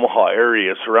the Omaha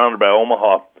area, surrounded by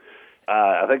Omaha.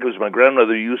 I think it was my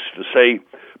grandmother used to say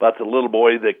about the little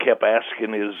boy that kept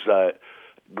asking his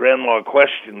grandma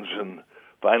questions, and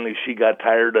finally she got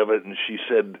tired of it, and she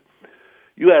said,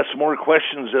 "You ask more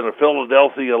questions than a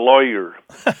Philadelphia lawyer."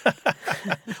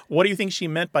 What do you think she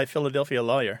meant by Philadelphia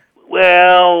lawyer?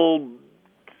 Well,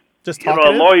 just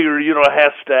a lawyer,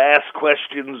 has to ask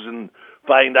questions and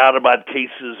find out about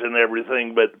cases and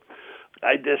everything. But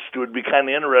I just would be kind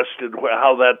of interested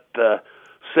how that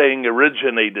saying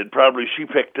originated. Probably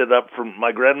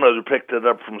my grandmother picked it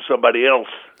up from somebody else.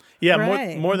 Yeah,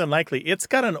 right. more than likely. It's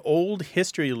got an old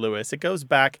history, Louis. It goes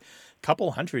back a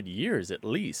couple hundred years at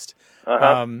least.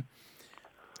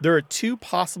 There are two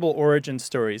possible origin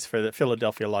stories for the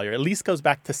Philadelphia lawyer. At least goes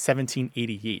back to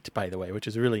 1788, by the way, which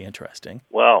is really interesting.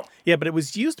 Wow. Yeah, but it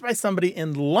was used by somebody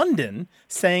in London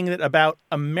saying that about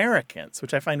Americans,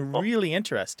 which I find really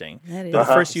interesting. That is The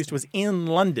first use was in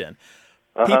London.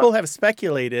 People have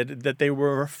speculated that they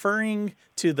were referring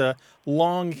to the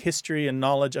long history and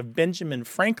knowledge of Benjamin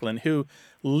Franklin, who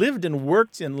lived and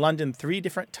worked in London 3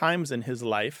 different times in his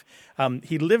life.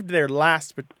 He lived there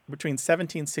last between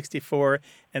 1764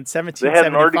 and 1775. They had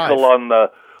an article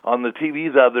on the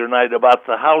TV the other night about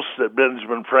the house that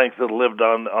Benjamin Franklin lived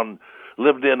in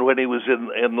when he was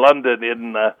in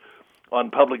London on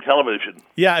public television.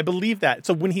 Yeah, I believe that.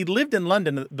 So when he lived in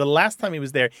London, the last time he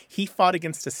was there, he fought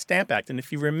against the Stamp Act. And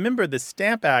if you remember, the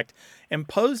Stamp Act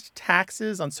imposed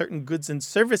taxes on certain goods and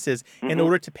services in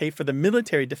order to pay for the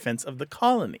military defense of the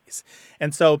colonies.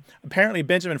 And so apparently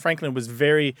Benjamin Franklin was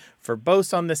very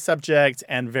verbose on this subject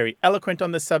and very eloquent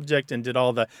on this subject and did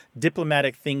all the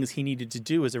diplomatic things he needed to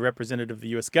do as a representative of the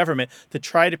U.S. government to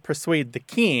try to persuade the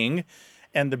king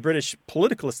and the British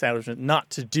political establishment not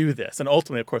to do this. And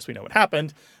ultimately, of course, we know what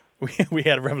happened. We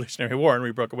had a Revolutionary War and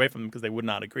we broke away from them because they would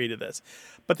not agree to this.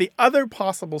 But the other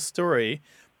possible story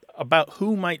about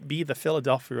who might be the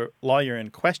Philadelphia lawyer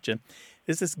in question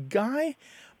is this guy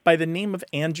by the name of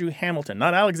Andrew Hamilton.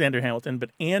 Not Alexander Hamilton, but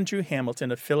Andrew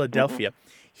Hamilton of Philadelphia.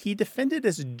 He defended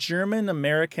this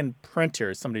German-American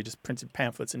printer, somebody just printed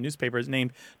pamphlets and newspapers,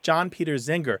 named John Peter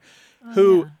Zenger,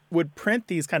 who would print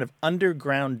these kind of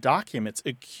underground documents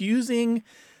accusing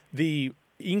the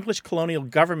English colonial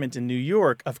government in New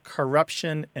York of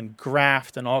corruption and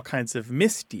graft and all kinds of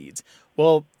misdeeds.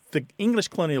 Well, the English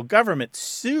colonial government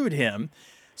sued him,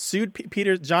 John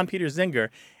Peter Zenger,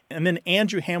 and then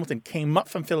Andrew Hamilton came up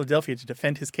from Philadelphia to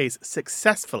defend his case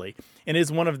successfully, and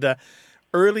is one of the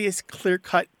earliest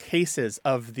clear-cut cases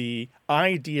of the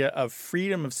idea of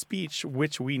freedom of speech,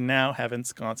 which we now have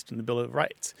ensconced in the Bill of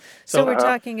Rights. So we're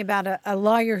talking about a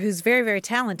lawyer who's very, very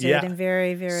talented and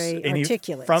very, very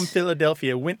articulate. He, from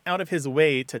Philadelphia, went out of his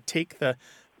way to take the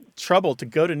trouble to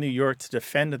go to New York to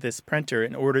defend this printer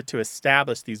in order to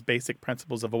establish these basic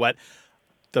principles of what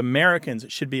the Americans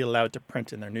should be allowed to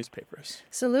print in their newspapers.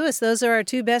 So, Louis, those are our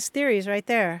 2 best theories right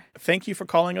there. Thank you for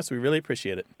calling us. We really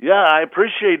appreciate it. Yeah, I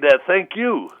appreciate that. Thank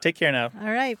you. Take care now.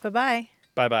 All right. Bye-bye.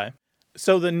 Bye-bye.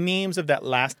 So the names of that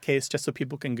last case, just so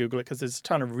people can Google it, because there's a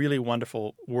ton of really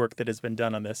wonderful work that has been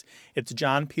done on this. It's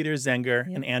John Peter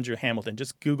Zenger and Andrew Hamilton.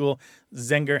 Just Google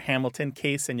Zenger-Hamilton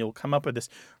case, and you'll come up with this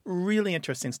really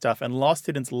interesting stuff. And law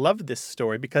students love this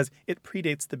story because it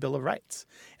predates the Bill of Rights.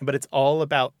 But it's all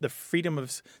about the freedom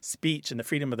of speech and the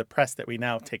freedom of the press that we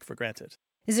now take for granted.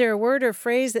 Is there a word or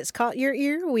phrase that's caught your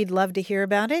ear? We'd love to hear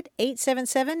about it.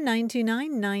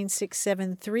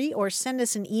 877-929-9673 or send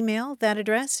us an email. That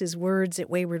address is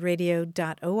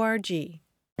words@waywardradio.org.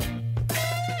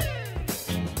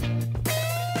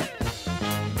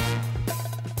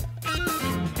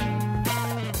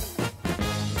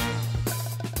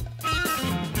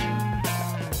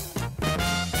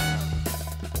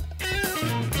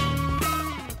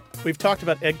 We've talked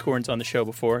about eggcorns on the show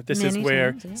before. This is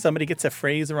where somebody gets a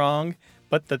phrase wrong,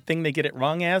 but the thing they get it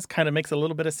wrong as kind of makes a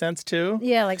little bit of sense too.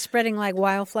 Yeah, like spreading like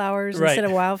wildflowers instead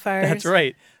of wildfires. That's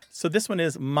right. So this one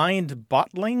is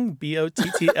mind-bottling,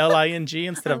 B-O-T-T-L-I-N-G,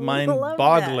 instead of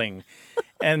mind-boggling.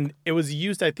 And it was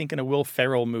used, I think, in a Will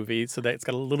Ferrell movie, so that it's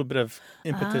got a little bit of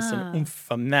impetus and oomph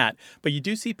from that. But you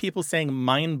do see people saying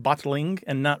mind-bottling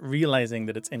and not realizing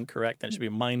that it's incorrect, and it should be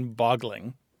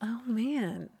mind-boggling. Oh,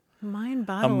 man.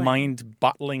 Mind-boggling. A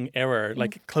mind-bottling error.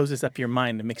 Like it closes up your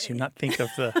mind and makes you not think of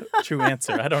the true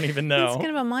answer. I don't even know. It's kind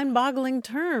of a mind-boggling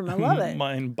term. I love it.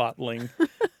 Mind-bottling.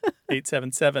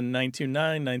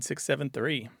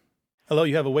 877-929-9673. Hello,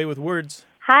 you have a way with words.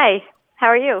 Hi, how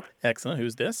are you? Excellent.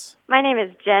 Who's this? My name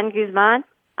is Jen Guzman.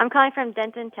 I'm calling from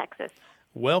Denton, Texas.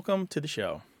 Welcome to the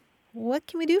show. What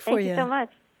can we do for you? Thank you so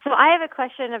much. So I have a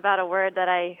question about a word that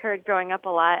I heard growing up a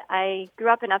lot. I grew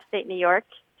up in upstate New York,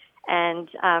 and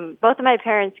both of my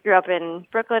parents grew up in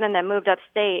Brooklyn and then moved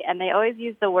upstate, and they always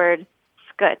used the word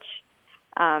scutch.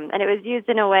 And it was used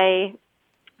in a way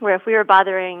where if I was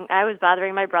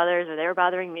bothering my brothers, or they were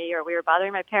bothering me, or we were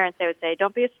bothering my parents, they would say,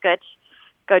 "Don't be a scutch,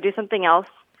 go do something else,"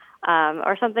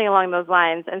 or something along those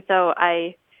lines. And so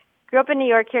I grew up in New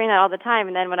York hearing that all the time,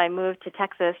 and then when I moved to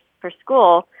Texas for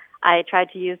school, I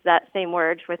tried to use that same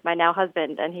word with my now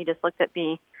husband, and he just looked at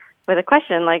me with a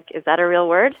question like, "Is that a real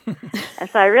word?" And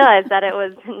so I realized that it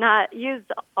was not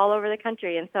used all over the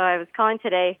country, and so I was calling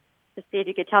today to see if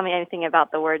you could tell me anything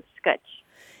about the word scutch.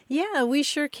 Yeah, we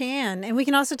sure can. And we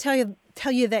can also tell you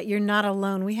that you're not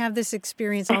alone. We have this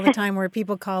experience all the time where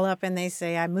people call up and they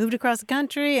say, "I moved across the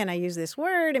country and I used this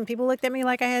word," and people looked at me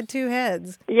like I had 2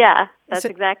 heads. Yeah, that's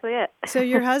exactly it. So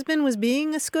your husband was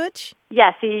being a scutch?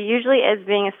 Yes, he usually is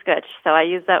being a scutch, so I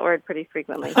use that word pretty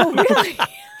frequently. Oh, really?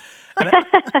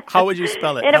 How would you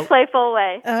spell it? In a playful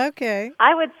way. Okay.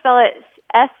 I would spell it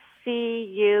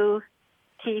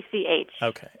S-C-U-T-C-H.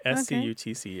 Okay,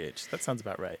 S-C-U-T-C-H. That sounds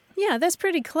about right. Yeah, that's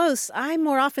pretty close. I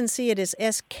more often see it as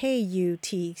S-K-U-T-C-H,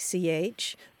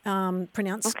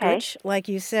 pronounced scutch, like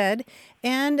you said.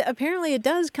 And apparently it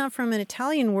does come from an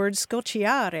Italian word,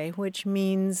 scocciare, which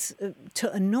means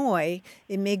to annoy.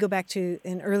 It may go back to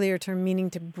an earlier term meaning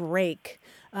to break.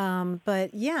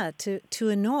 But yeah, to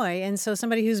annoy. And so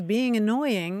somebody who's being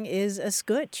annoying is a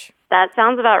scutch. That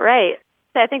sounds about right.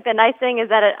 I think the nice thing is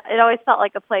that it always felt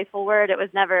like a playful word. It was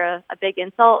never a big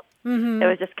insult. Mm-hmm. It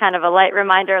was just kind of a light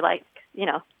reminder, like,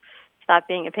 stop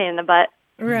being a pain in the butt.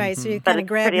 Right, so you But kind of it's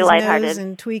grab pretty his lighthearted. nose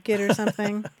and tweak it or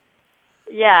something.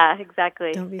 Yeah,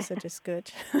 exactly. Don't be such a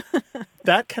scutch.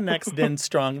 That connects then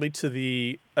strongly to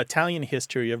the Italian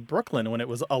history of Brooklyn when it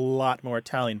was a lot more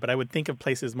Italian. But I would think of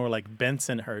places more like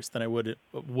Bensonhurst than I would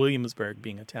Williamsburg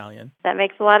being Italian. That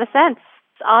makes a lot of sense.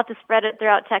 I'll have to spread it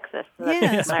throughout Texas. So that Yeah,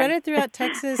 people spread learn. it throughout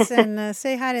Texas and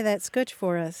say hi to that scutch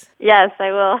for us. Yes,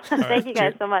 I will. right. Thank you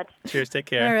guys so much. Cheers, take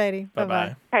care. All righty, Bye-bye.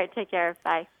 bye-bye. All right, take care.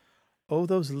 Bye. Oh,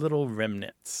 those little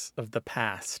remnants of the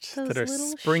past Those that are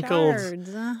little sprinkled, shards,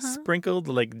 sprinkled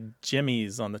like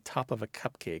jimmies on the top of a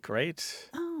cupcake, right?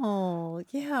 Oh,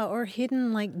 yeah, or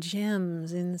hidden like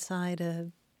gems inside a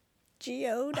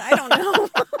geode. I don't know.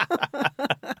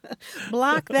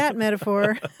 Block that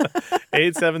metaphor.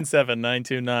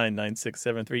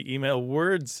 877-929-9673. Email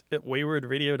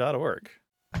words@waywardradio.org.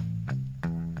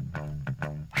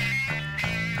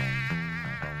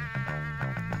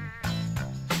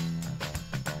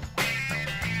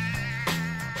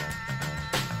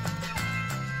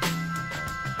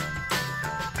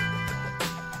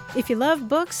 If you love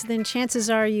books, then chances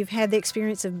are you've had the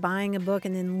experience of buying a book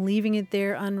and then leaving it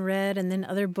there unread and then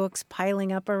other books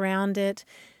piling up around it.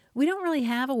 We don't really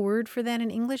have a word for that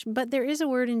in English, but there is a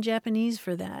word in Japanese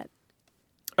for that.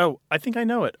 Oh, I think I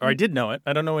know it. Or I did know it.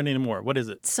 I don't know it anymore. What is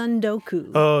it?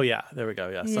 Sundoku. Oh, yeah. There we go.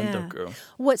 Yeah, Yeah. sundoku.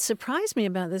 What surprised me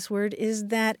about this word is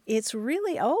that it's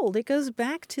really old. It goes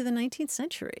back to the 19th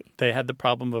century. They had the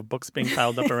problem of books being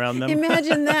piled up around them.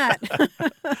 Imagine that.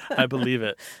 I believe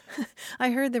it.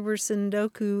 I heard there were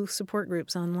Sundoku support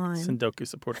groups online. Sundoku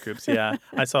support groups, yeah.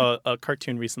 I saw a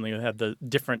cartoon recently that had the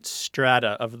different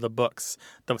strata of the books,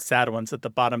 the sad ones at the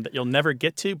bottom that you'll never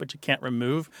get to, but you can't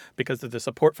remove because they're the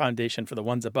support foundation for the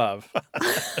ones above.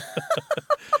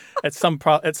 At some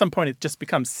point, it just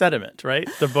becomes sediment, right?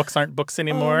 The books aren't books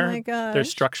anymore. Oh my gosh. They're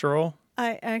structural.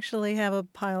 I actually have a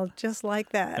pile just like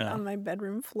that on my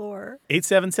bedroom floor.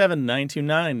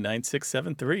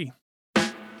 877-929-9673.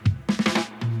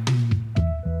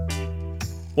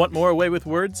 Want more Away with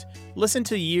Words? Listen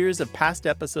to years of past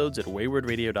episodes at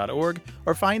waywardradio.org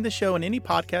or find the show in any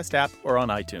podcast app or on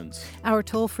iTunes. Our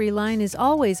toll-free line is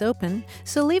always open,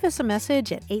 so leave us a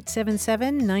message at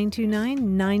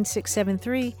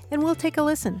 877-929-9673 and we'll take a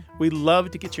listen. We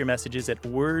love to get your messages at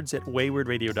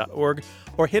words@waywardradio.org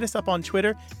or hit us up on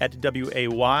Twitter at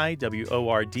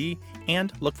WAYWORD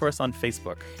and look for us on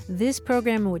Facebook. This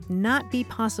program would not be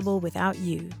possible without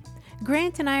you.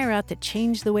 Grant and I are out to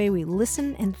change the way we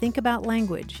listen and think about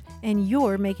language, and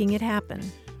you're making it happen.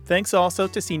 Thanks also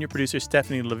to senior producer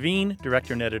Stephanie Levine,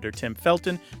 director and editor Tim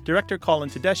Felton, director Colin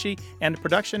Tedeschi, and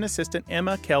production assistant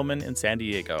Emma Kelman in San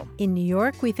Diego. In New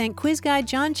York, we thank quiz guy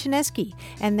John Chinesky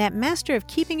and that master of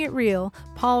keeping it real,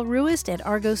 Paul Ruist at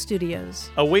Argo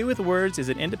Studios. Away with Words is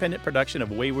an independent production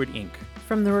of Wayward Inc.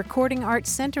 From the Recording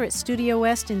Arts Center at Studio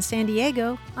West in San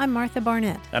Diego, I'm Martha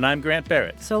Barnett. And I'm Grant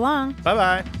Barrett. So long.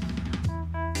 Bye-bye.